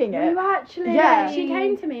bricking it. You actually. Yeah. She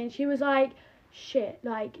came to me and she was like, shit,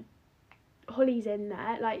 like, Holly's in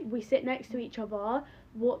there, like, we sit next to each other,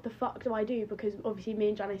 what the fuck do I do? Because obviously me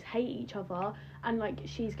and Janice hate each other, and like,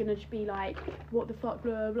 she's gonna just be like, what the fuck,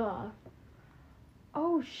 blah, blah, blah.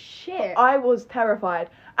 Oh shit. I was terrified.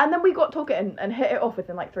 And then we got talking and hit it off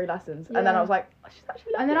within like 3 lessons. And then Yeah. I was like, oh, she's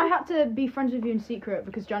actually And then I lovely. had to be friends with you in secret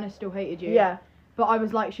because Janice still hated you. Yeah. But I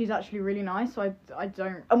was like, she's actually really nice, so I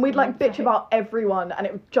don't. And we'd like want to bitch hate- about everyone, and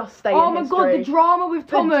it would just stay Oh in my history. god, the drama with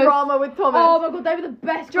Thomas. The drama with Thomas. Oh my god, they were the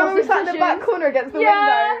best. Do you remember we gossip sat in the back sessions. corner against the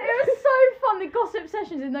Yeah, window? it was so fun. The gossip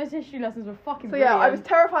sessions in those history lessons were fucking So yeah, I was brilliant.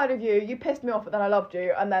 terrified of you. You pissed me off, but then I loved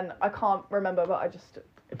you. And then I can't remember, but I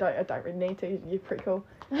don't really need to. You're pretty cool.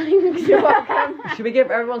 You're welcome. Should we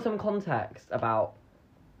give everyone some context about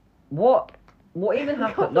what even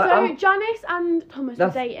happened? Like, So Janice and Thomas were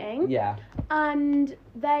that's- dating, yeah. and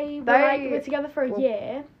they were together for a well,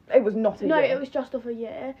 year. It was not a No, year. it was just off a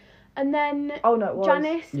year. And then Oh no, it was.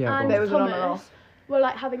 Janice Yeah, it and was. It was an on and Thomas off. were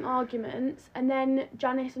like having arguments, and then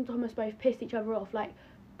Janice and Thomas both pissed each other off, like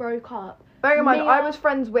broke up. Bearing in mind, Mia- I was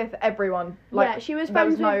friends with everyone. Like, yeah, she was there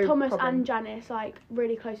friends no with Thomas problem. and Janice, like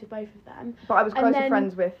really close with both of them. But I was and closer then-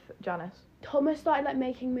 friends with Janice. Thomas started like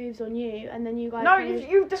making moves on you, and then you guys. No, kind of-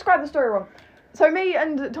 you've described the story wrong. So me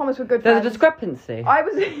and Thomas were good There's a friends. discrepancy. I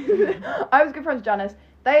was I was good friends with Janice.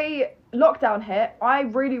 Lockdown hit. I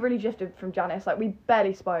really drifted from Janice. Like, we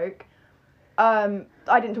barely spoke. I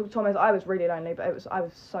didn't talk to Thomas. I was really lonely, but I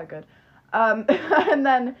was so good. And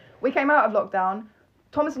then we came out of lockdown.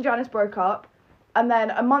 Thomas and Janice broke up. And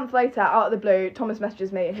then a month later, out of the blue, Thomas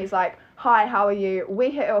messages me and he's like, hi, how are you? We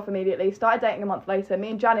hit it off immediately. Started dating a month later. Me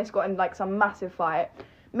and Janice got in like some massive fight.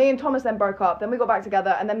 Me and Thomas then broke up. Then we got back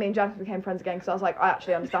together. And then me and Janice became friends again because I was like, I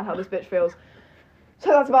actually understand how this bitch feels. So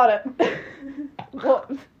that's about it.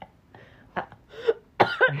 What?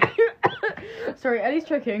 Sorry, Ellie's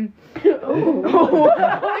choking. The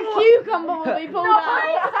cucumber will be pulled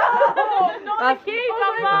out.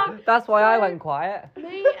 That's why I went quiet.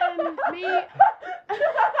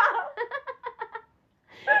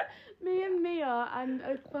 Me and Mia and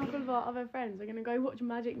a couple of our other friends are gonna go watch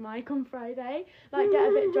Magic Mike on Friday. Like, get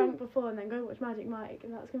a bit drunk before and then go watch Magic Mike,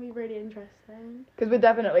 and that's gonna be really interesting. Because we're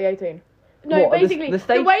definitely 18. No, What, the basically, the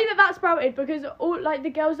stage- way that sprouted, because all like the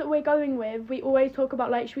girls that we're going with, we always talk about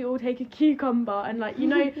like, should we all take a cucumber, and like, you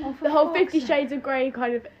know, the whole 50 Shades of Grey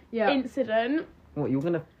kind of Yeah. incident. What, you're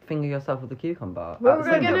gonna finger yourself with a cucumber. We're, at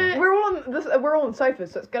the same gonna- time. we're all on this. We're all on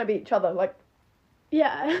sofas, so it's gonna be each other. Like,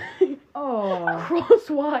 Yeah. Oh.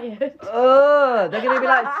 Cross-wired. Oh, they're gonna be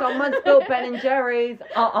like, someone spilled Ben and Jerry's.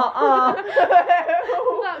 That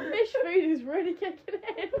fish food is really kicking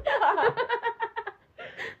in.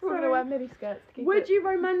 we're gonna wear mini skirts. To keep Would it. you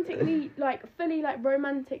romantically, fully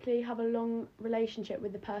romantically have a long relationship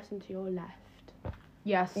with the person to your left?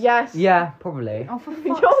 Yes. Yes. Yeah, probably. Oh, for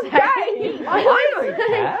fuck's You're sake. gay. I don't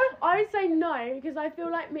care. I would say no, because I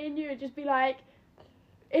feel like me and you would just be like,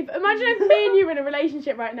 imagine if me and you were in a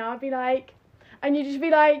relationship right now, I'd be like, and you'd just be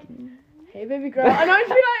like, hey baby girl, and I'd just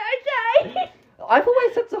be like, okay. I've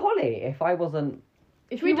always said to Holly, if I wasn't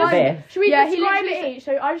If Should we, you just, Biff. should we Yeah, he describe literally it each?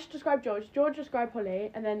 So I just describe George describe Holly,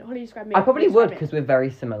 and then Holly describe me. I probably Holly would, describe because we're very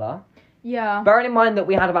similar. Yeah. Bearing in mind that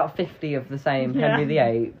we had about 50 of the same Yeah. Henry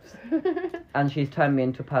VIII, me. and she's turned me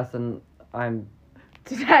into a person I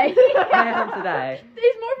Today. am today.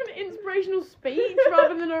 It's more of an inspirational speech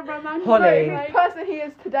rather than a romantic. Holly. The person he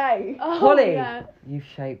is today. Oh, Holly, yeah. you've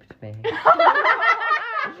shaped me.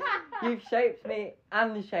 You've shaped me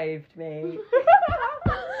and shaved me.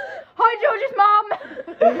 Hi, George's mum.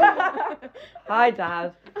 Hi,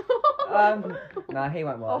 Dad. No, he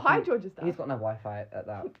won't work. Oh, hi, George's dad. He's got no Wi-Fi at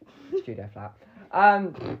that studio flat.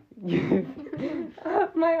 You...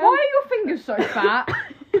 Why are your fingers so fat?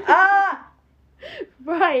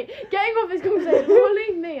 Right, getting off this conversation.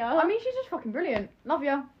 Holly, Mia. I mean, she's just fucking brilliant. Love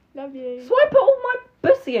ya. love you. So I put all my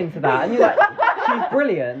pussy into that, and you're like, she's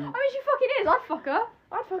brilliant. I mean, she fucking is. I'd fuck her.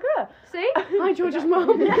 I'd fuck her. See? Hi, George's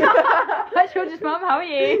mum. Hi, George's mum. How are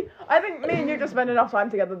you? I think me and you just spend enough time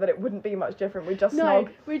together that it wouldn't be much different. We just No, snog.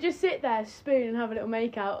 we just sit there, spoon, and have a little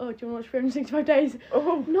make out. Oh, do you want to watch 365 Days?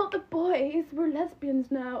 Oh. Not the boys. We're lesbians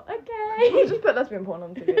now. We'll Okay. just put lesbian porn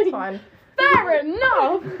on TV. It's fine. Fair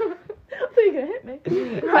enough. I thought you were gonna hit me.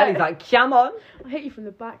 And he's like, come on. I hit you from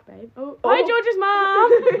the back, babe. Oh, Oh. hi, George's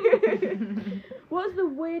mum. What's the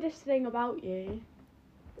weirdest thing about you?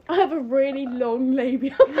 I have a really long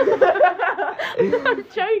labia. I'm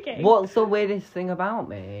joking. What's the weirdest thing about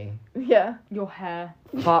me? Yeah. Your hair.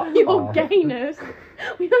 Fuck Your off. gayness.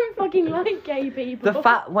 We don't fucking like gay people. The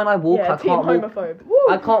fact when I walk, Yeah, I team can't walk. homophobe.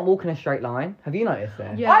 I can't walk in a straight line. Have you noticed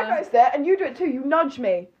it? Yeah. I've noticed it, and you do it too. You nudge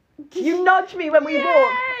me. You nudge me when we walk.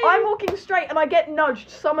 Yay! I'm walking straight, and I get nudged.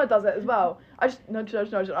 Summer does it as well. I just nudge,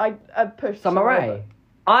 and I push. Summer Summer Rae.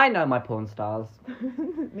 I know my porn stars.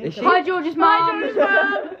 Me Is too. she? Hi, George's mum. Hi,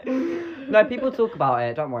 George's mum. No, people talk about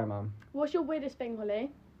it. Don't worry, Mum. What's your weirdest thing,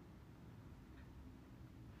 Holly?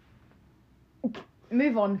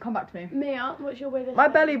 Move on. Come back to me. Mia, what's your weirdest My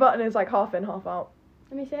thing? belly button is like half in, half out.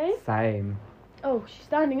 Let me see. Same. Oh, she's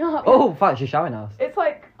standing up. Oh, fuck, she's showing us. It's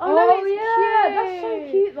like Oh, no, it's yeah, that's so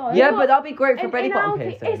cute. cute though. Yeah, but that'd be great for An belly button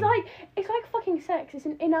in-outie. piercing. It's like fucking sex. It's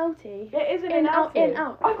an in-outie. it is an In, out, in, in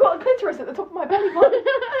out. I've got a clitoris at the top of my belly button.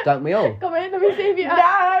 Don't we all? Come in, let me see if you.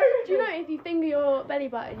 No. Do you know if you finger your belly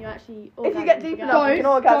button, you actually? If you get deep orgasm enough, you can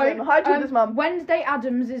orgasm. Don't. Hi, George's mum. Wednesday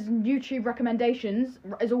Addams' YouTube recommendations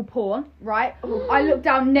is all porn, right? I look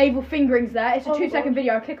down navel fingerings there. It's a Oh, 2-second God.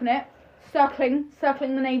 video. I click on it, circling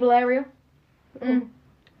the navel area. Mm.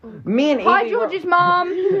 Me and Hi, Evie were- George's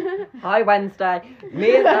mum. Hi, Wednesday.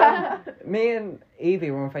 Me and Evie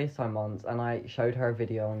were on FaceTime once, and I showed her a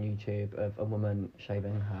video on YouTube of a woman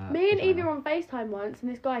shaving her. Me and vagina. Evie were on FaceTime once, and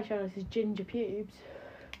this guy showed us his ginger pubes.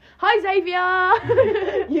 Hi,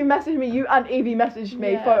 Xavier. You messaged me. You and Evie messaged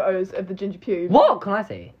me Yeah. photos of the ginger pubes. What can I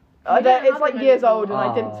see? We don't It's have like them years anymore. old, and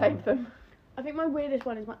I didn't Oh. save them. I think my weirdest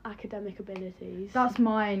one is my academic abilities. That's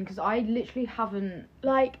mine because I literally haven't.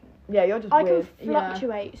 like Yeah, you're just I weird. can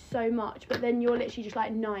fluctuate so much, but then you're literally just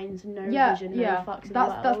like nines and no Yeah, revision, no yeah. fucks in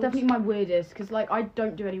That's the world. definitely my weirdest because like I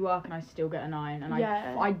don't do any work and I still get a 9, and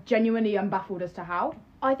Yeah. I genuinely am baffled as to how.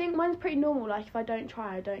 I think mine's pretty normal. Like if I don't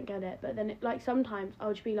try, I don't get it. But then like sometimes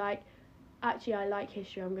I'll just be like, actually I like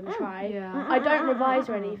history. I'm gonna try. Yeah. I don't revise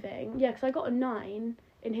or anything. Yeah, because I got a 9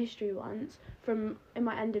 in history once from in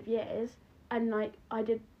my end of years, and like I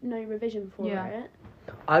did no revision for Yeah. it.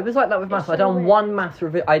 I was like that with It's maths. so I'd done weird. one maths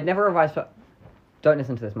revision. I'd never revised for. Don't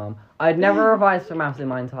listen to this, Mum. I'd never revised for maths in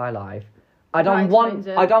my entire life. I'd That done one. explains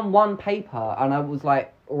it. I'd done one paper, and I was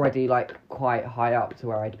like already like quite high up to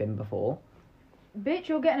where I'd been before. Bitch,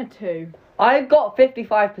 you're getting a 2. I got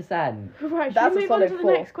 55%. Right, That's should a we move on solid to the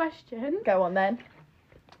 4. next question? Go on then.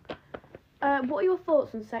 What are your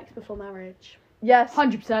thoughts on sex before marriage? Yes.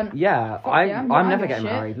 100%. Yeah, Fuck yeah, I'm not never having getting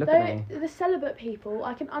shit. married. Look at me. The celibate people,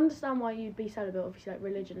 I can understand why you'd be celibate, obviously, like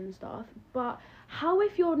religion and stuff. But how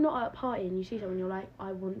if you're not at a party and you see someone, you're like,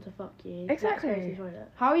 I want to fuck you. Let's Exactly. go to the toilet.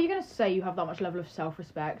 How are you gonna say you have that much level of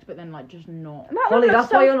self-respect, but then like just not? That Holly, level of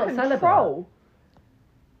that's why you're not self-control.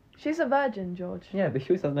 She's a virgin, George. Yeah, but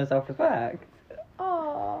she also has no self-respect.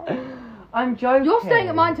 Oh. I'm joking. You're staying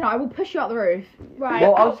at mine tonight. I will push you out the roof. Right.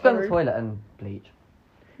 Well, I'll just go to the toilet and bleach.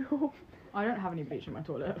 I don't have any bleach in my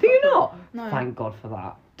toilet. Do you not? No. Thank God for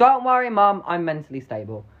that. Don't worry, Mum. I'm mentally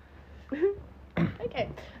stable. Okay.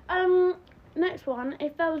 Next one.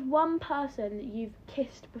 If there was one person that you've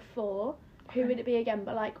kissed before, who would it be again?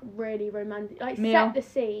 But like really romantic. Like Mia. set the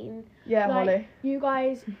scene. Yeah, Like, Holly. You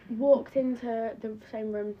guys walked into the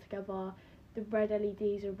same room together. The red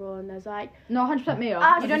LEDs are on. There's like No, 100% Mia.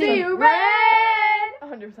 I You don't see even... red.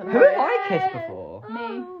 100%. Who have I kissed before? Me.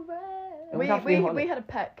 Oh, red. It would have to be Holly. We had a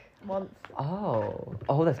peck once. Oh,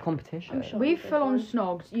 there's competition. I'm sure. We've full on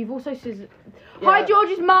snogs. You've also scissored. Yeah. Hi,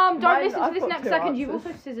 George's mum. Don't Mine- listen to I've this got next two second. You've also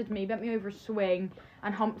answers. scissored me, bent me over a swing,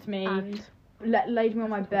 and humped me. And Laid me on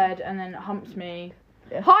my bed, and then humped me.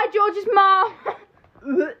 Yeah. Hi, George's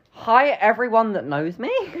mum. Hi, everyone that knows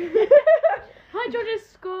me. hi, George's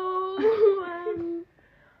school.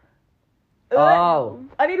 Oh.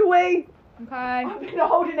 I need a wee. Okay. I've been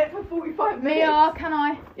holding it for 45 minutes. Mia, can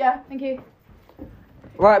I? Yeah. Thank you.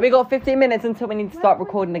 Right, we got 15 minutes until we need to start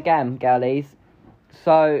recording again, girlies.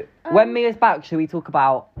 So, when Mia's back, should we talk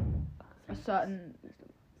about... A certain.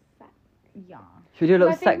 Yeah. Should we do a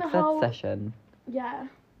little I think sex the ed whole- session? Yeah.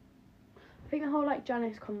 I think the whole like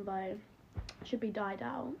Janice combo should be died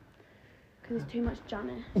out because there's too much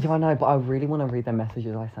Janice. Yeah, I know, but I really want to read the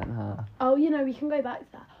messages I sent her. Oh, you know, we can go back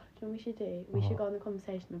to that. Do you know what we should do? We What? should go on the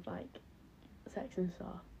conversation of like sex and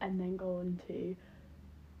stuff, and then go on to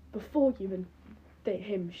before you and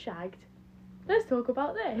him shagged. Let's talk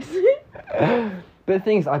about this. But the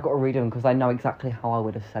thing is, I've got to read them because I know exactly how I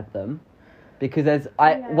would have said them. Because there's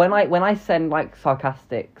Yeah. when I send like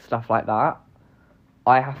sarcastic stuff like that,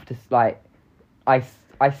 I have to like I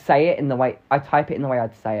say it in the way I type it in the way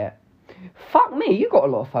I'd say it. Fuck me, you got a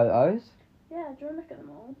lot of photos. Yeah, do you want to look at them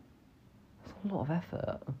all? That's a lot of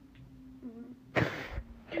effort.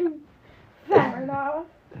 Fair enough.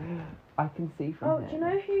 I can see from Oh, here. do you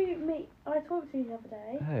know who I talked to the other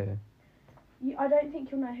day? Who? I don't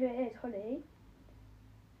think you'll know who it is, Holly.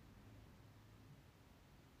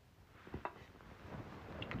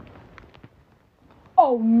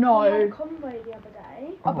 Oh We had a no. convo the other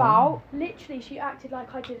day. About. Literally, she acted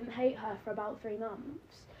like I didn't hate her for about 3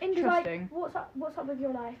 months. Interesting. She was like, what's up with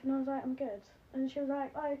your life? And I was like, I'm good. And she was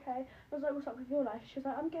like, oh, okay. I was like, what's up with your life? She was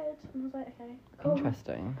like, I'm good. And I was like, okay, cool.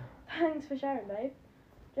 Interesting. Thanks for sharing, babe.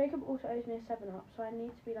 Jacob also owes me a 7-Up, so I need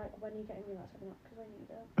to be like, when are you getting me that 7-Up? Because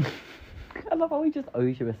I need it. I love how he just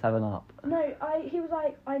owes you a 7-Up. No, he was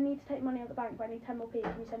like, I need to take money out the bank, but I need 10 more p.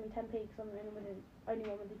 Can you send me 10p? Because I'm the only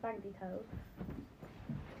one with his bank details.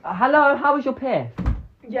 Hello, how was your piss?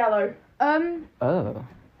 Yellow. Oh.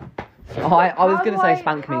 I was going to say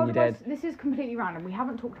spank me and you did. This is completely random. We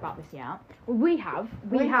haven't talked about this yet. Well, we have.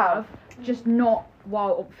 We We have. Just not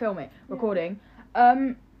while recording.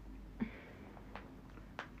 I'm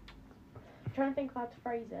trying to think of how to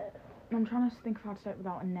phrase it. trying to think of how to say it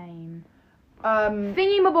without a name. Um,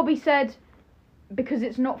 Thingy my Bobby said, because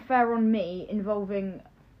it's not fair on me involving.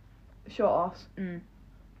 short ass.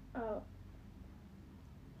 Oh.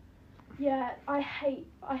 Yeah, I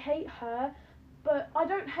hate her, but I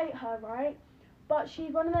don't hate her, right? But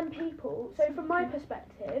she's one of them people. So from my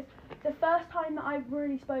perspective, the first time that I've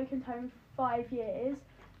really spoken to her in 5 years,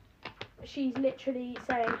 she's literally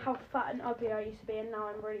saying how fat and ugly I used to be and now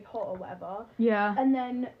I'm really hot or whatever. Yeah. And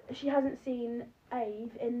then she hasn't seen Ave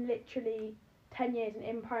in literally 10 years, and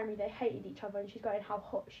in primary they hated each other and she's going how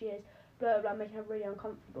hot she is, blah blah, making her really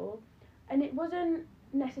uncomfortable. And it wasn't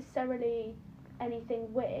necessarily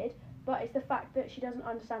anything weird, but it's the fact that she doesn't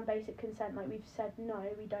understand basic consent. Like, we've said no,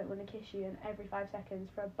 we don't want to kiss you, and every 5 seconds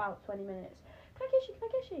for about 20 minutes, can I kiss you, can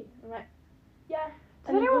I kiss you? I'm like, yeah.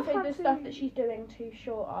 And then anyone also the fancy- stuff that she's doing to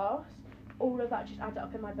short ass, all of that just adds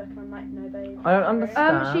up in my book, and I'm like, no babe. I don't sorry.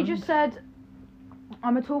 understand. She just said,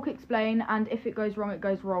 I'm a talk, explain, and if it goes wrong, it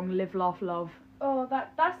goes wrong. Live, laugh, love. Oh,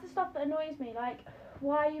 that's the stuff that annoys me. Like,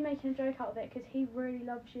 why are you making a joke out of it? Because he really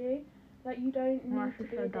loves you. Like, you don't need to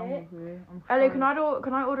be a dick. Ellie, can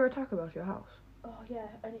I order a Taco Bell to your house? Oh yeah,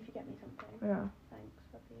 only if you get me something. Yeah. Thanks,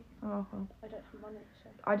 love you. Oh, well. I don't have money, so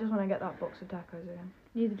I just want to get that box of tacos again.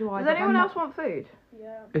 Neither do I. Does but anyone I'm else want food?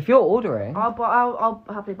 yeah. If you're ordering, I'll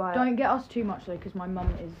happily buy it. Don't get us too much though, because my mum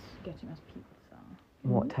is getting us pizza.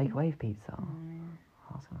 what, takeaway pizza? Mm,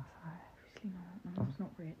 I was going to say. obviously not. My mum's not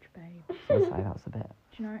rich, babe. I was going to say that's a bit.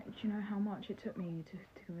 Do you know how much it took me to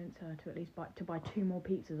convince her to at least buy 2 more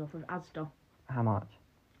pizzas off of Asda? How much?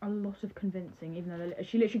 A lot of convincing, even though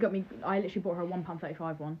she literally got me. I literally bought her a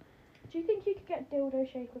 £1.35 one. Do you think you could get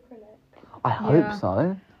dildo shape acrylic? I hope Yeah.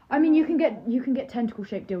 so. I mean, you can get tentacle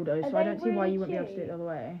shaped dildos, so Are I they don't see why really you wouldn't be able to do it cute? the other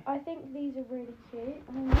way. I think these are really cute.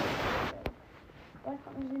 I mean, why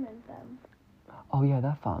can't I zoom into them? Oh yeah,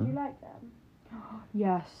 they're Do you fun. like them?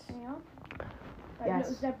 Yes. Yeah. Like Yes.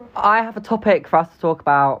 little zebra I have a topic for us to talk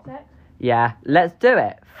about. sex. Yeah, let's do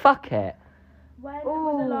it. Fuck it. When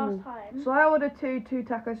was the Ooh. last time? So I ordered two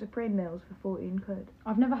Taco Supreme meals for 14 quid.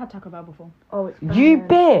 I've never had Taco Bell before. Oh, it's You banging.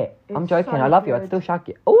 bit. I'm It's joking. so I love you. I'd good. still shag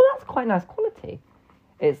you. Oh, that's quite nice quality.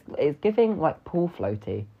 It's giving like pool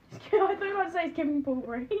floaty. I thought you were about to say it's giving Paul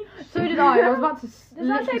Breeze. So did I. I was about to Does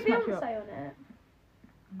that say literally smack you up. Beyonce on it?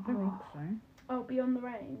 I don't think so. Oh, Beyond the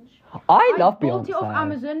Range. I love bought it off Beyonce.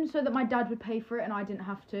 Amazon so that my dad would pay for it and I didn't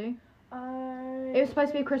have to. It was supposed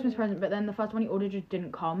to be a Christmas present, but then the first one he ordered just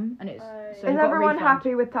didn't come, and it's. So he Is got a everyone refund.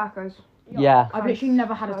 happy with tacos? Yeah. I've literally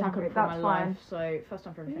never had a So taco good. before in my That's life, fine. so first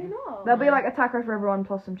time for You're everything. not. There'll be like a taco for everyone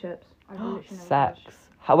plus some chips. I've literally never Sex.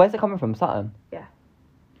 Where's it coming from? Sutton. Yeah.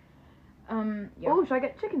 Oh, should I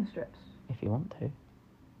get chicken strips? If you want to.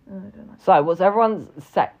 Oh, I don't know. So, what's everyone's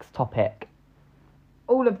sex topic?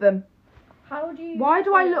 All of them. How do you? Why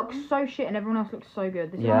do I feel- look so shit and everyone else looks so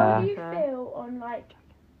good? This is Yeah. How do you unfair. feel on like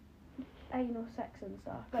anal sex and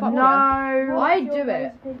stuff? Like, Fuck No. I'd what's your do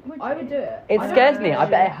it. guys' opinion? I would do it. It I don't scares know. me. I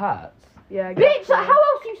bet it hurts. Yeah. Bitch, exactly. how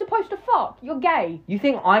else are you supposed to fuck? You're gay. You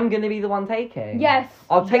think I'm gonna be the one taking? Yes.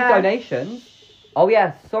 I'll take Yes. donations. Oh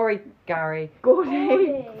yeah, sorry, Gary. Gordy.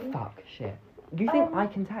 Gordy. Fuck, shit. You think Um, I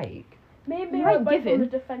can take? Me and You Mira are ain't both giving. on the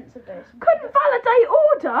defence of this. Couldn't validate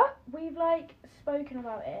order. We've like spoken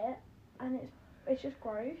about it, and it's just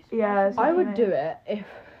gross. Yeah, It's just- I would do it if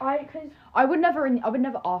because I would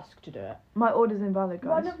never ask to do it. My order's invalid,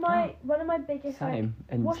 guys. one of my biggest Same.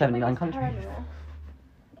 In what's your 79 biggest countries. turn off?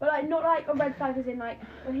 But like not like a red flag as in like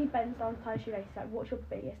when he bends down to tie his shoelaces, like what's your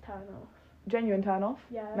biggest turn off? Genuine turn off.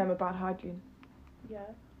 Yeah. Men with bad hygiene. Yeah.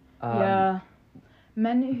 Yeah.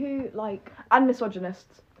 Men who like And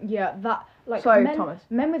misogynists. that like Sorry, men, Thomas.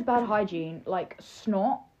 men with bad hygiene, like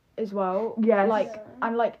snot as well. Yes. Like Yeah.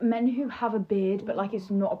 and like men who have a beard but like it's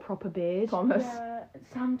not a proper beard. Thomas. Yeah.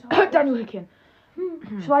 Sometimes. Daniel Hickin.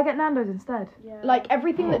 Shall I get Nando's instead? Yeah. Like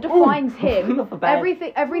everything that defines him, Not the best.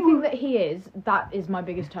 everything that he is, that is my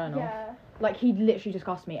biggest turn off. Yeah. Like he literally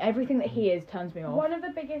disgusts me. Everything that he is turns me off. One of the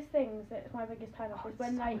biggest things that's my biggest turn off is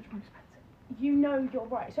when like you know you're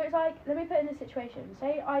right. So it's like, let me put in this situation.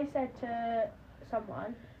 Say I said to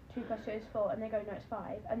someone 2 + 2 is 4 and they go no it's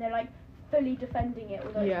 5 and they're like fully defending it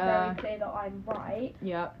although Yeah. it's very clear that I'm right.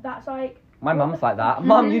 Yeah. That's like My mum's like that.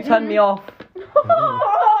 Mum, you turned me off.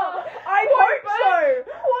 I hope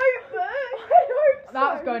so. I hope so.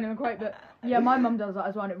 That's going in the quote, but yeah, my mum does that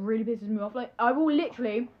as well, and it really pisses me off. Like, I will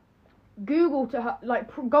literally Google to her, like,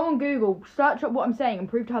 go on Google, search up what I'm saying, and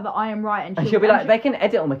prove to her that I am right, and And she'll be like, they can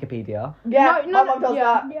edit on Wikipedia. Yeah, No, my mum does yeah.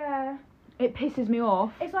 that. yeah. It pisses me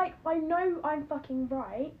off. It's like I know I'm fucking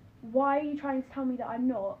right. Why are you trying to tell me that I'm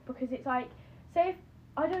not? Because it's like, say if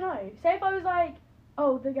I don't know. Say if I was like,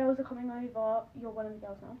 oh, the girls are coming over. You're one of the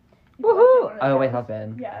girls now. You've always been one Woohoo! of the I always girls. have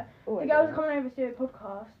been. Yeah. Oh, The girls are coming over to do a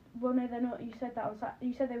podcast. Well, no, they're not. You said that on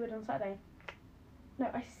You said they would on Saturday. No,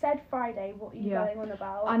 I said Friday. What are you Yeah. going on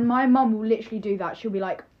about? And my mum will literally do that. She'll be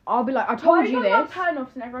like, I'll be like, I Why told are you talking about this.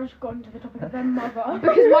 turn-offs and everyone's gone to the topic of their mother?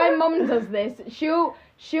 Because my mum does this.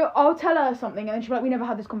 I'll tell her something, and then she'll be like, we never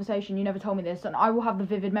had this conversation, you never told me this, and I will have the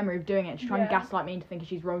vivid memory of doing it. She's trying to Yeah. gaslight me into thinking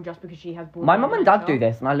she's wrong just because she has borderline My mum and dad dementia. do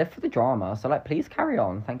this, and I live for the drama. So, like, please carry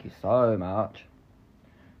on. Thank you so much.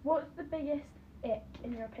 What's the biggest ick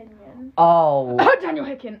in your opinion? Oh, Daniel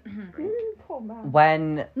Hickin. Poor man.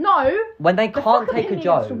 when No. they The can't fuck take a opinion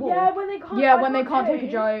against the joke. wall. Yeah, when they can't. Yeah, I've when they got can't take a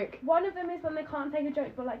two. joke. One of them is when they can't take a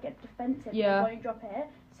joke but like get defensive Yeah. and won't drop it.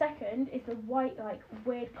 Second is the white like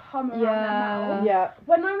weird cum around Yeah. their mouth. Yeah.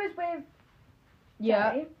 When I was with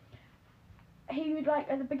Yeah. Jay, he would like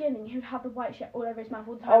at the beginning he would have the white shit all over his mouth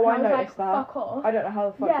all the time. Oh, and I was noticed like, that. fuck off. I don't know how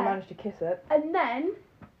the fuck Yeah. you managed to kiss it. And then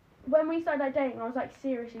when we started like, dating, I was like,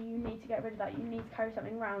 seriously, you need to get rid of that. You need to carry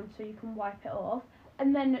something around so you can wipe it off.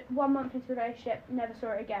 And then 1 month into the relationship, never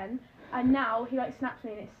saw it again. And now he like snaps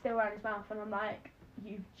me and it's still around his mouth, and I'm like,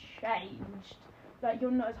 you've changed. Like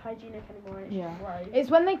you're not as hygienic anymore. And it's Yeah. gross. It's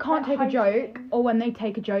when they can't Like take a joke, hygiene. or when they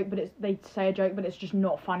take a joke, but they say a joke, but it's just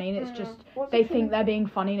not funny, and it's just What's they the think thing? they're being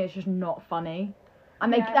funny, and it's just not funny.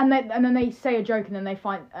 And they Yeah. and then they say a joke, and then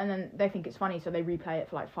they think it's funny, so they replay it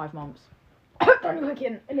for like 5 months. Don't look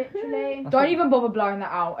in. Literally. Don't even bother blowing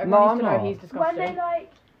that out. Everyone No, needs to I'm know not. he's When disgusting. they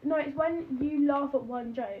like, no, it's when you laugh at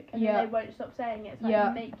one joke and Yeah. then they won't stop saying it. It's like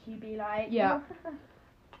Yeah. make you be like, Yeah.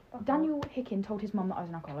 Fuck Daniel Hickin told his mum that I was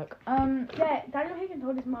an alcoholic. off. Yeah, Daniel Higgins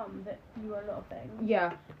told his mum that you were a lot of things.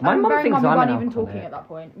 Yeah. My mum bearing in thinks mind we I'm weren't an even alcoholic. talking at that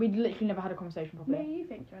point. We'd literally never had a conversation No, properly. you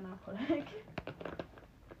think you're an alcoholic.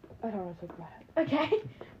 I don't want to talk about it. Okay.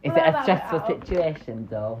 Is Blur it a that stressful out. situation,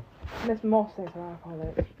 though? Miss Moss is an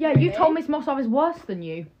alcoholic. Yeah, you told Miss Moss I was worse than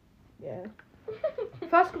you. Yeah.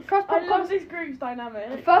 First I love this group's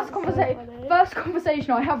dynamic. First It's so conversation. funny. First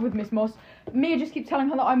conversation I have with Miss Moss. Mia just keeps telling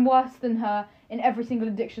her that I'm worse than her in every single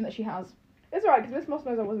addiction that she has. It's alright, because Miss Moss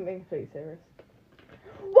knows I wasn't being completely serious.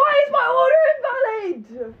 Why is my order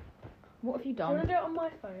invalid? What have you Do you want done? to do it on my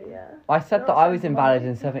phone? Yeah. I said No, that I was it's invalid fine.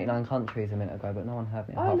 in 79 countries a minute ago, but no one heard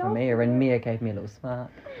me I apart from love Mia, it. and Mia gave me a little smirk.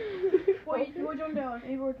 What do you want to do on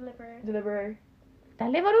Uber or delivery? Delivery.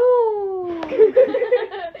 Deliveroo!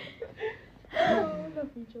 Oh, love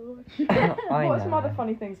you, George. I What are some know. other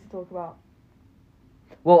funny things to talk about?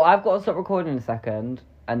 Well, I've got to stop recording in a second,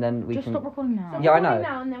 and then we Just can. stop recording now. Yeah, I know.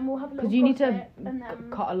 Now and then we'll have a little Because you need to gossip, and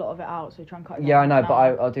then... cut a lot of it out, so try and cut it Yeah, I down know, to an but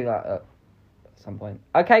hour. I'll do that at some point.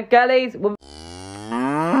 Okay, girlies.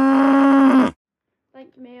 Thank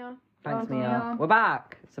you, Mia. Thanks, Welcome. Mia. We're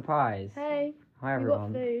back. Surprise. Hey, Hi, we got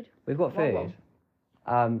everyone. food. We've got food.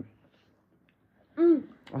 Mm,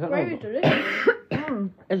 I don't gravy know. is delicious.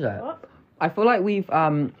 Is it? What? I feel like we've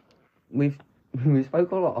we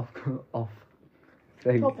spoke a lot off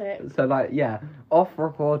things. Topic. So like off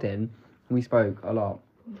recording we spoke a lot.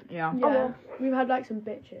 Yeah. Yeah, we've had like some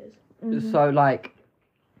bitches. So like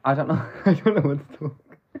I don't know I don't know what to talk.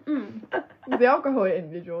 The alcohol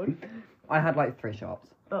hitting you, George. I had like 3 shots.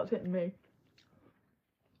 That's hitting me.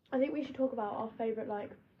 I think we should talk about our favourite like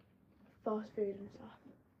fast food and stuff.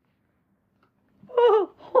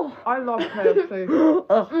 I love KFC. Do you know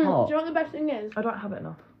Hot. what the best thing is? I don't have it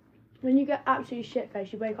enough. When you get absolutely shit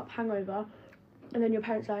faced, you wake up hangover, and then your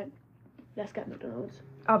parents like, let's get McDonald's.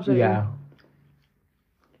 Absolutely. Yeah.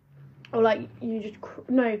 Or like you just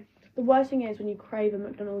no. The worst thing is when you crave a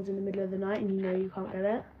McDonald's in the middle of the night and you know you can't get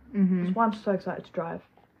it. Mm-hmm. That's why I'm so excited to drive.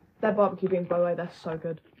 Their barbecue beans, by the way, they're so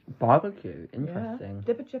good. Barbecue. Interesting.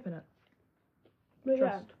 Dip a chip in it. But yeah,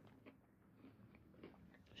 Trust.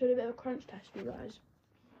 should a bit of a crunch test for you guys.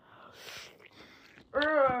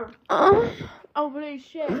 Oh, blue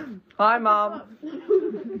shit. Hi, Mum.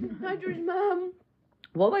 Hi, George's mum.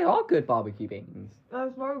 Well, they are good barbecue beans.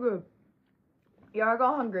 That's so good. Yeah, I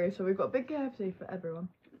got hungry, so we've got a big KFC for everyone.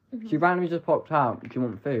 She randomly just popped out. Do you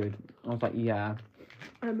want food? I was like, yeah.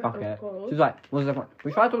 Fuck Of it. course. She was like, what's the point?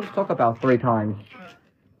 We tried to talk to Taco Bell 3 times.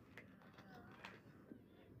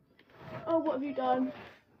 Oh, what have you done?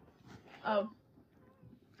 Oh.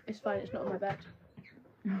 It's fine, it's not on my bed.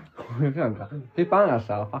 She's banging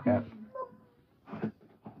herself. Fuck it. Can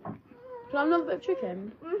I have another bit of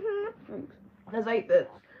chicken? Thanks. There's 8 bits.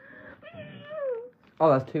 Oh,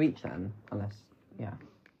 that's 2 each then. Unless, yeah.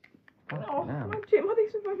 Oh, Damn. my teeth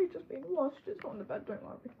have only just been washed. It's not on the bed, don't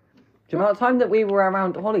worry. Do you remember that time that we were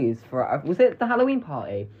around Holly's for, was it the Halloween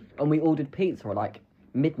party? And we ordered pizza at like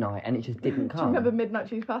midnight and it just didn't Do you come. remember midnight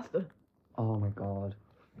cheese pasta? Oh my god.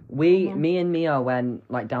 Me and Mia went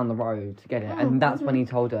like down the road to get it, and that's when he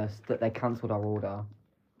told us that they cancelled our order.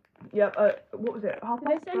 Yep, what was it? Half Did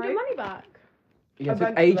they past send 3? your money back? Yeah, it took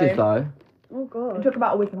Eventually. ages though. Oh, It God. took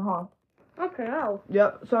about a week and a half. Okay, now.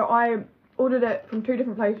 Yep, so I ordered it from 2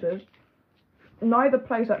 different places. Neither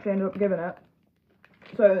place actually ended up giving it.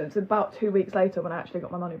 So it's about 2 weeks later when I actually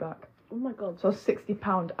got my money back. Oh, my God. So I was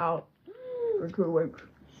 £60 out for 2 weeks.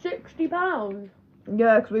 £60?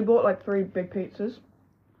 Yeah, because we bought like 3 big pizzas.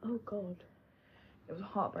 Oh, God. It was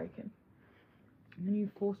heartbreaking. And then you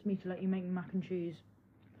forced me to let you make mac and cheese.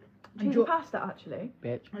 Cheesy Geor- pasta, actually.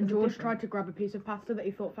 Bitch. And Is it George different? tried to grab a piece of pasta that he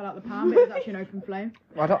thought fell out the pan, but it was actually an open flame.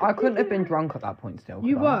 I couldn't have been drunk at that point still.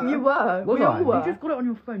 You could I? were. You were. Was we I? all were. You just got it on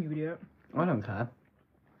your phone, you idiot. I don't care.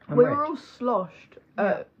 I'm We rich. were all sloshed.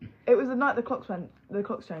 It was the night the clocks changed.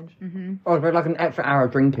 Mm-hmm. Oh, we had like an extra hour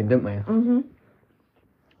of drinking, didn't we? Mm-hmm.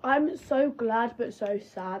 I'm so glad but so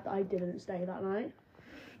sad that I didn't stay that night.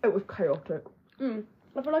 It was chaotic. I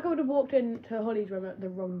feel like I would have walked into Holly's room at the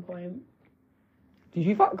wrong point. Did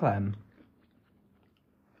you fuck Clem?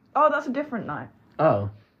 Oh, that's a different night. Oh.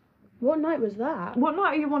 What night was that? What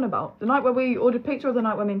night are you on about? The night where we ordered pizza or the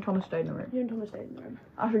night when me and Thomas stayed in the room? You and Thomas stayed in the room.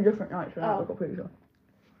 That's a different night, so Oh. we got pizza.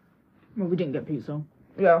 Well, we didn't get pizza.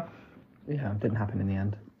 Yeah. Yeah, it didn't happen in the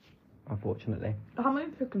end. Unfortunately. How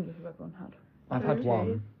many chickens has everyone had? I've had Okay.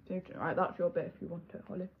 one. Right, that's your bit if you want it,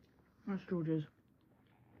 Holly. That's George's.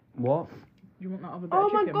 What? You want that other bit Oh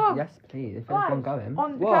of my chicken? god! Yes, please. If Guys, there's one going.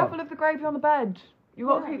 On, What? careful of the gravy on the bed. You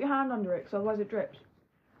got to Yeah. keep your hand under it, because otherwise it drips.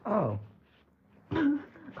 Oh.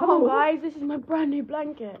 Come on, guys, this is my brand new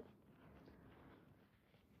blanket.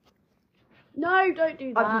 No, don't do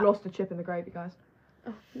I've that. just lost a chip in the gravy, guys.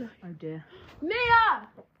 Oh, no. Oh dear. Mia!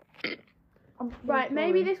 I'm so Right,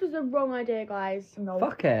 maybe sorry. this was the wrong idea, guys. No.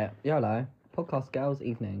 Fuck it. YOLO. Podcast girls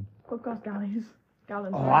evening. Podcast guys.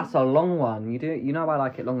 Galentines. Oh, that's a long one. You know I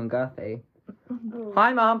like it long and girthy. Oh.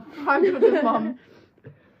 Hi, Mum. I'm George's mum.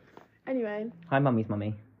 Anyway. Hi, Mummy's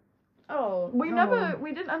mummy. Oh. We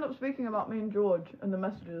didn't end up speaking about me and George and the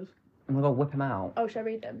messages. Oh my god, whip him out. Oh, shall I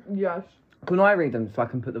read them? Yes. Can I read them so I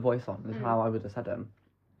can put the voice on? Is how I would have said them.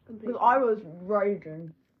 Because I was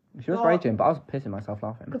raging. She was Oh. raging, but I was pissing myself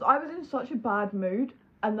laughing. Because I was in such a bad mood,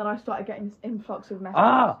 and then I started getting this influx of messages.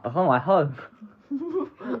 Ah! Oh, my hug.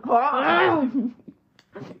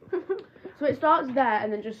 So it starts there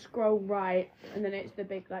and then just scroll right and then it's the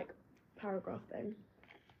big like paragraph thing.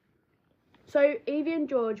 So Evie and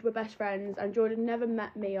George were best friends and George had never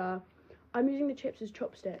met Mia. I'm using the chips as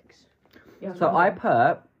chopsticks. Yeah, So I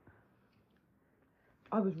put...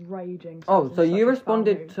 I was raging. I Oh, was in so such you a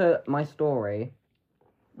responded foul mood. to my story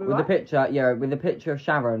with the what? picture, with the picture of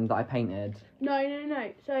Sharon that I painted. No.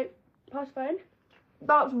 So pass the phone.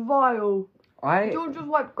 That's vile. I George just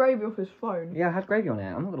wiped gravy off his phone. it had gravy on it.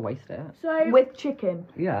 I'm not gonna waste it. So With chicken.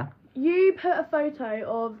 Yeah. you put a photo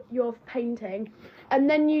of your painting and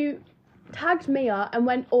then you tagged Mia and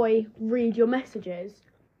went, "Oi, read your messages."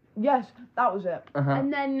 Yes, that was it. Uh huh.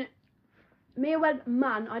 And then Mia went,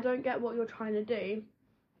 "Man, I don't get what you're trying to do."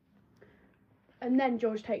 And then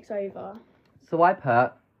George takes over. So I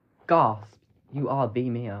put, gasp, you are the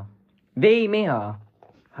Mia. The Mia.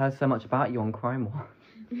 Heard so much about you on Crime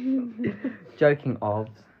Watch. Joking of.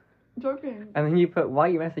 Joking. And then you put, why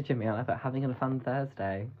are you messaging me? And I put, having a fun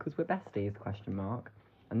Thursday. Because we're besties, question mark.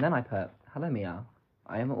 And then I put, hello Mia.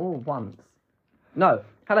 I am all once. No,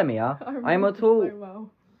 hello Mia. I am at all. So well.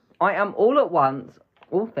 I am all at once,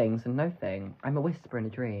 all things and no thing. I'm a whisper in a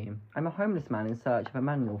dream. I'm a homeless man in search of a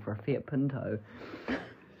manual for a Fiat Punto.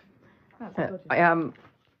 That's dodgy.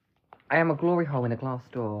 I am a glory hole in a glass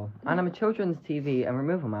door. And I'm a children's TV and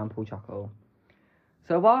removal man, Paul Chuckle.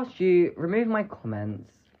 So whilst you remove my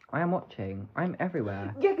comments, I am watching. I'm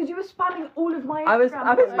everywhere. Yeah, because you were spamming all of my Instagram I was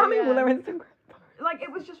posts. spamming all their Instagram. Like,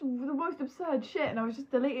 it was just the most absurd shit, and I was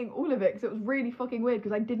just deleting all of it because it was really fucking weird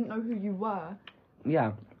because I didn't know who you were.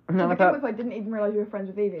 Yeah. And To then I begin put, with, I didn't even realise you were friends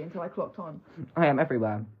with Evie until I clocked on. I am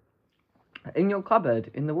everywhere. In your cupboard,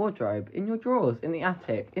 in the wardrobe, in your drawers, in the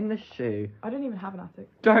attic, in the shoe. I don't even have an attic.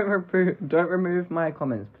 Don't remove my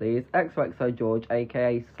comments, please. XOXO George,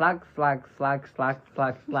 aka slag.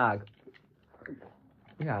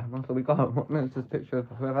 Yeah, that's what we got. That's just a picture of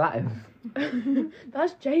whoever that is.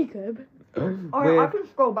 That's Jacob. I can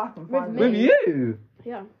scroll back and find With them. With you?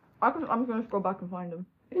 Yeah. I'm going to scroll back and find them.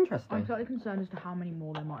 Interesting. I'm slightly concerned as to how many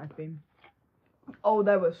more there might have been. Oh,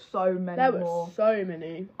 there were so many There were more. so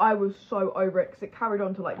many. I was so over it because it carried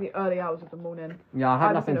on to like the early hours of the morning. Yeah, I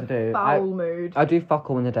have was nothing in to a do. foul mood. I do fuck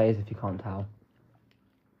all in the days if you can't tell.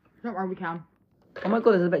 Don't worry, we can. Oh my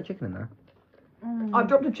god, there's a bit of chicken in there. I've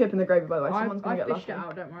dropped a chip in the gravy, by the way. I Someone's going to get fished it lucky.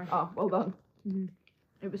 out, don't worry. Oh, well done.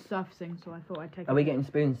 It was surfacing, so I thought I'd take Are it. we getting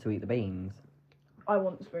spoons to eat the beans? I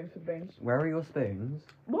want the spoons for the beans. Where are your spoons?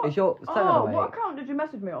 What? Is your Oh, celebrate? what account did you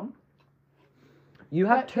message me on? You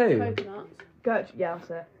have two. Coconuts. Gertrude. Yeah, that's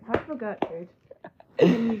it. How do you spell Gertrude?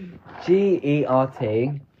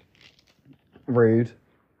 Gert. Rude.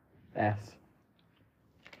 S.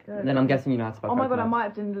 And then I'm guessing you know how to spell Oh my god, I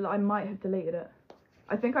coconut. might have deleted it.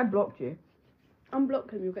 I think I blocked you.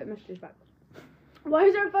 Unblock him, you'll get messages back. Why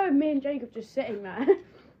is there a photo of me and Jacob just sitting there?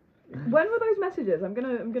 When were those messages? I'm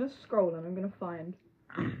gonna scroll and I'm gonna find.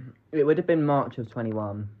 It would have been March of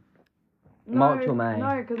 21. March or May.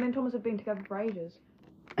 No, because me and Thomas have been together for ages.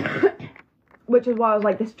 Which is why I was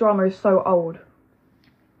like, this drama is so old.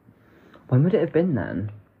 When would it have been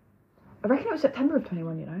then? I reckon it was September of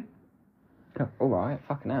 21, you know? Oh, alright,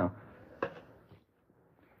 fucking hell.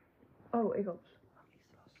 Oh, Eagles.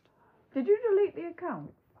 Did you delete the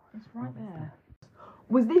account? It's right there.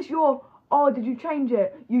 Was this your... Oh, did you change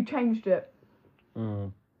it? You changed it.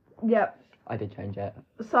 Yep. I did change it.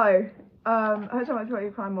 So, I heard so much about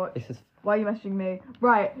your Crime Watch. This is... Why are you messaging me?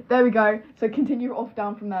 Right, there we go. So continue off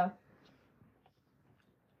down from there.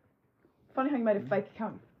 Funny how you made a fake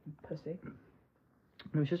account, pussy.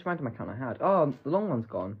 It was just a random account I had. Oh, the long one's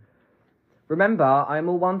gone. Remember, I'm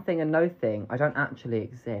all one thing and no thing. I don't actually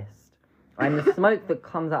exist. I'm the smoke that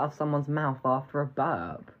comes out of someone's mouth after a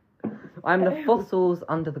burp. I'm the fossils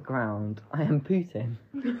under the ground. I am Putin.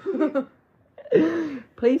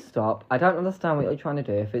 Please stop. I don't understand what you're trying to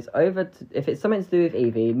do. If it's something to do with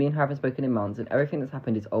Evie, me and her haven't spoken in months, and everything that's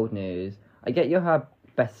happened is old news. I get you're her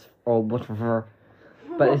best or whatever,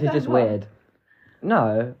 but this is just weird.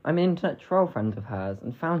 No, I'm an internet troll friend of hers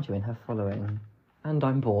and found you in her following, and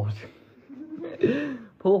I'm bored.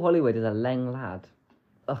 Paul Hollywood is a leng lad.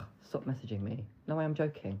 Ugh, stop messaging me. No, I am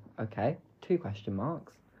joking. Okay, 2 question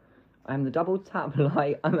marks. I am the double tap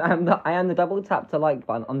like. I am the double tap to like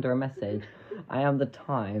button under a message. I am the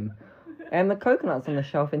time. I am the coconuts on the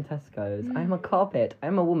shelf in Tesco's. I am a carpet. I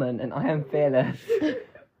am a woman, and I am fearless.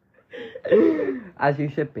 As you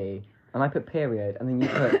should be. And I put period, and then you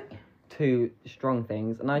put 2 strong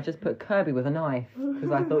things, and I just put Kirby with a knife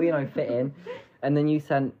because I thought, fit in. And then you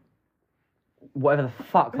sent whatever the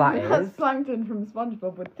fuck that That's is. Plankton from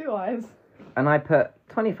SpongeBob with 2 eyes. And I put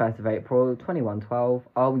 21st of April, 2112.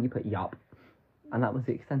 Oh, you put yup. And that was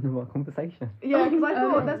the extent of our conversation. Yeah, because I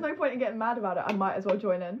thought there's no point in getting mad about it. I might as well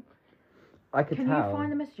join in. I could Can tell. you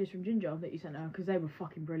find the messages from Ginger that you sent her? Because they were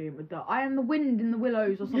fucking brilliant with the I am the wind in the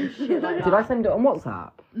willows or some shit like that. Did I send it on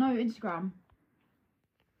WhatsApp? No, Instagram.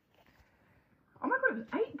 Oh my god, it was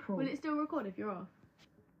April. Will it still record if you're off?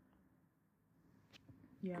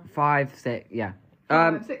 Yeah. 5, 6, yeah.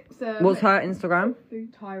 5, 6, 7. What's her Instagram?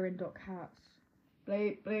 Tyron.cats.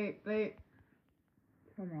 Bleep, bleep, bleep.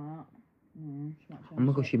 Something like that. She might Oh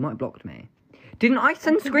my gosh, she might have blocked me. Didn't I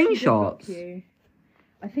send I think she did block screenshots? you.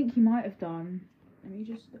 I think you might have done. Let me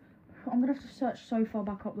just. I'm gonna have to search so far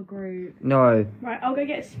back up the group. No. Right, I'll go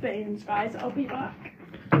get spoons, guys. I'll be back.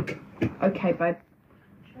 Okay, babe.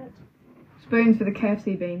 Spoons for the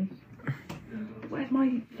KFC beans. Where's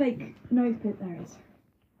my fake nose bit? There it is.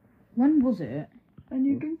 When was it? And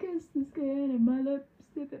you can kiss the skin of my lips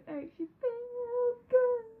if it makes you feel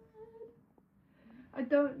good. I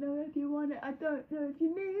don't know if you want it. I don't know if you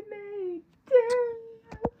need me to.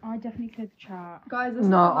 I definitely cleared the chat. Guys, this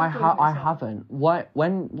No, is I song. haven't.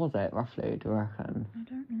 When was it, roughly, do you reckon? I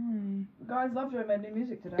don't know. Guys, Lovejoy made new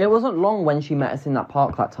music today. It wasn't long when she met us in that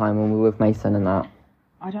park that time when we were with Mason and that.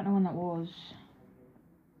 I don't know when that was.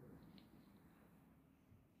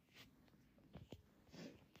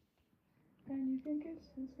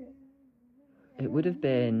 It would have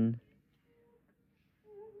been...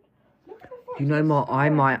 You know what, I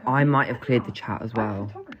might have cleared the chat as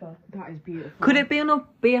well. That is beautiful. Could it be on a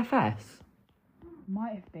BFS?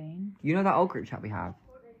 Might have been. You know that old group chat we have?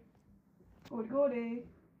 Gordy.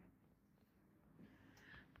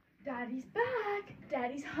 Daddy's back.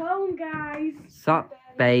 Daddy's home, guys. Sup,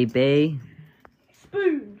 baby?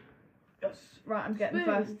 Spoon. Yes. Right, I'm getting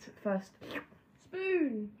Spoon. first.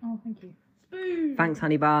 Spoon. Oh, thank you. Spoon. Thanks,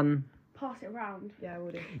 honey bun. Pass it around. Yeah, I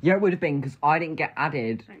would have. Yeah, it would have been because I didn't get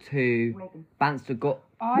added to Banster Gorg.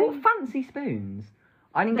 What fancy spoons?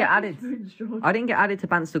 I didn't get added. I didn't get added to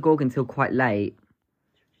Banster Gorg until quite late.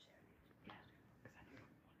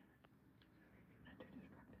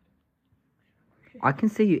 I can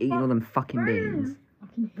see you eating all them fucking beans.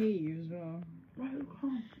 I can hear you as well.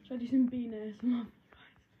 Should I do some bean ASMR?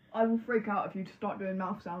 I will freak out if you start doing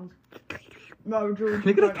mouth sounds. No, George.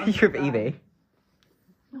 Look at the picture of Evie.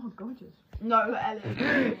 Oh, gorgeous. No,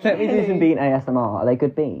 Ellie. Let me do some bean ASMR. Are they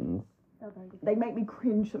good beans? They make me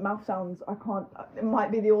cringe at mouth sounds. I can't. It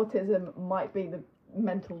might be the autism, might be the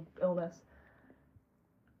mental illness.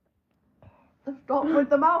 Stop with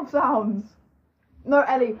the mouth sounds. No,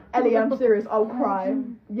 Ellie, I'm serious. I'll cry.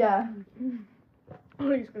 Yeah.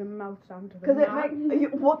 Ollie's gonna mouth sound to the Because it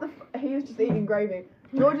makes. What the. He's just eating gravy.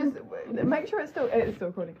 George is. Make sure it's still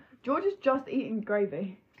recording. George is just eating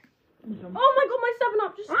gravy. Oh my god, my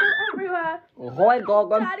 7-Up just spilled everywhere. Hi,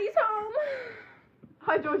 Gorgon. Daddy's home.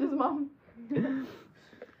 Hi, George's mum.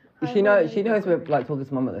 She knows we're like talking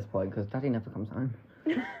to mum at this point because Daddy never comes home.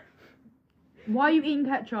 Why are you eating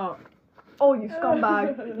ketchup? Oh, you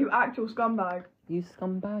scumbag. You actual scumbag. You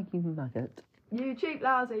scumbag, you maggot. You cheap,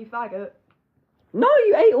 lousy faggot. No,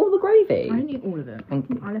 you ate all the gravy. I didn't eat all of it. Thank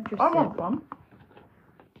you. I left just I a want sip. one.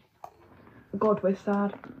 God, we're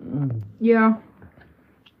sad. Yeah.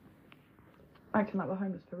 Acting like we're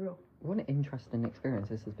homeless for real. What an interesting experience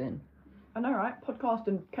this has been. I know, right? Podcast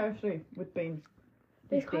and KFC with beans.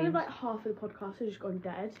 It's kind of like half of the podcast has just gone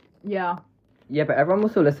dead. Yeah. Yeah, but everyone will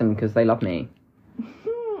still listen because they love me.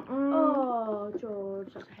 Oh,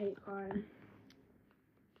 George, that's a hate crime.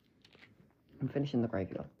 I'm finishing the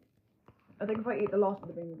gravy though. I think if I eat the last of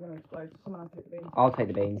the beans, it's going to explode. Someone has to eat the beans. I'll take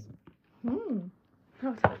the beans.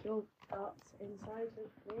 I'll take your guts inside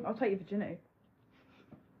of me. I'll take your virginity.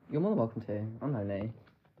 You're more than welcome to. I'm lonely.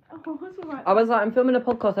 Oh, that's alright. I was like, I'm filming a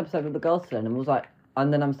podcast episode with the girls today, and was like,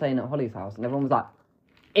 and then I'm staying at Holly's house, and everyone was like,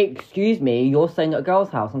 excuse me, you're staying at a girl's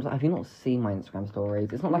house. I was like, have you not seen my Instagram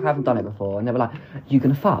stories? It's not like I haven't done it before. And they were like, you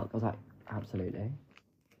gonna fuck? I was like, absolutely.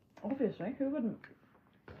 Obviously, who wouldn't?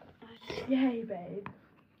 Yay, babe.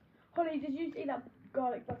 Holly, did you eat that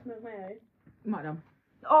garlic buttermilk mayo? Might have.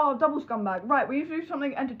 Oh, double scumbag. Right, we usually do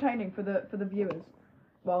something entertaining for the viewers.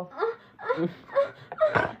 Well,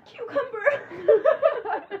 Cucumber.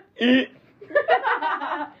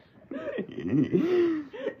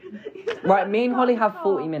 Right, me and Holly have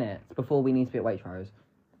 40 minutes before we need to be at Waitrose.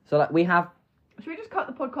 So, like, we have... Should we just cut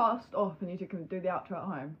the podcast off and you two can do the outro at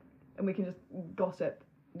home? And we can just gossip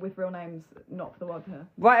with real names, not for the world to hear.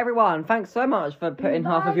 Right, everyone, thanks so much for putting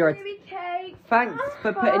half of your... Thanks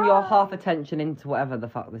for putting your half attention into whatever the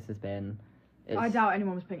fuck this has been. I doubt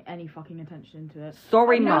anyone was paying any fucking attention to it.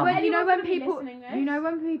 Sorry, You know Mum. when Anyone's people, gonna be listening this? you know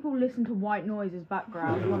when people listen to white noise as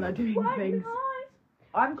background when they're doing things.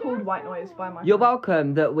 I'm called white noise by my You're friend.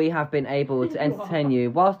 welcome that we have been able to entertain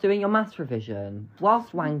you whilst doing your maths revision,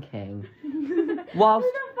 whilst wanking,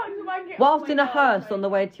 whilst in a hearse on the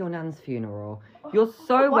way to your nan's funeral. You're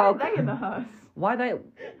so Why welcome. are they in the hearse? Why they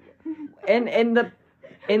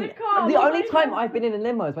the only time I've been in a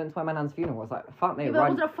limo is went to my nan's funeral. I was like, fuck me, Yeah, but that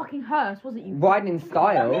wasn't a fucking hearse, was it? You riding in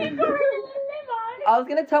style. I was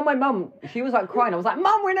gonna tell my mum. She was like crying. I was like,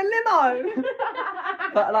 Mum, we're in a limo.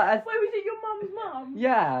 But like, Wait, was it your mum's mum?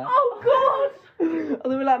 yeah. Oh god!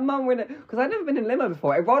 And they were like, Mum, we're in a... Because I'd never been in a limo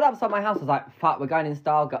before. It rolled outside my house. I was like, fuck, we're going in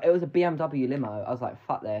style. It was a BMW limo. I was like,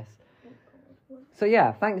 fuck this. So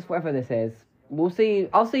yeah, thanks whatever this is.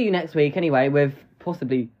 I'll see you next week anyway with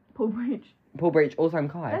possibly Paul Breach. Paul Breach, also I'm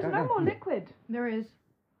Kai. I There's don't no know. more liquid. There is.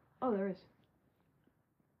 Oh, there is.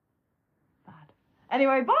 Bad.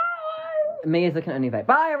 Anyway, bye! Me is looking at an vape.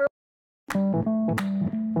 Bye, everyone.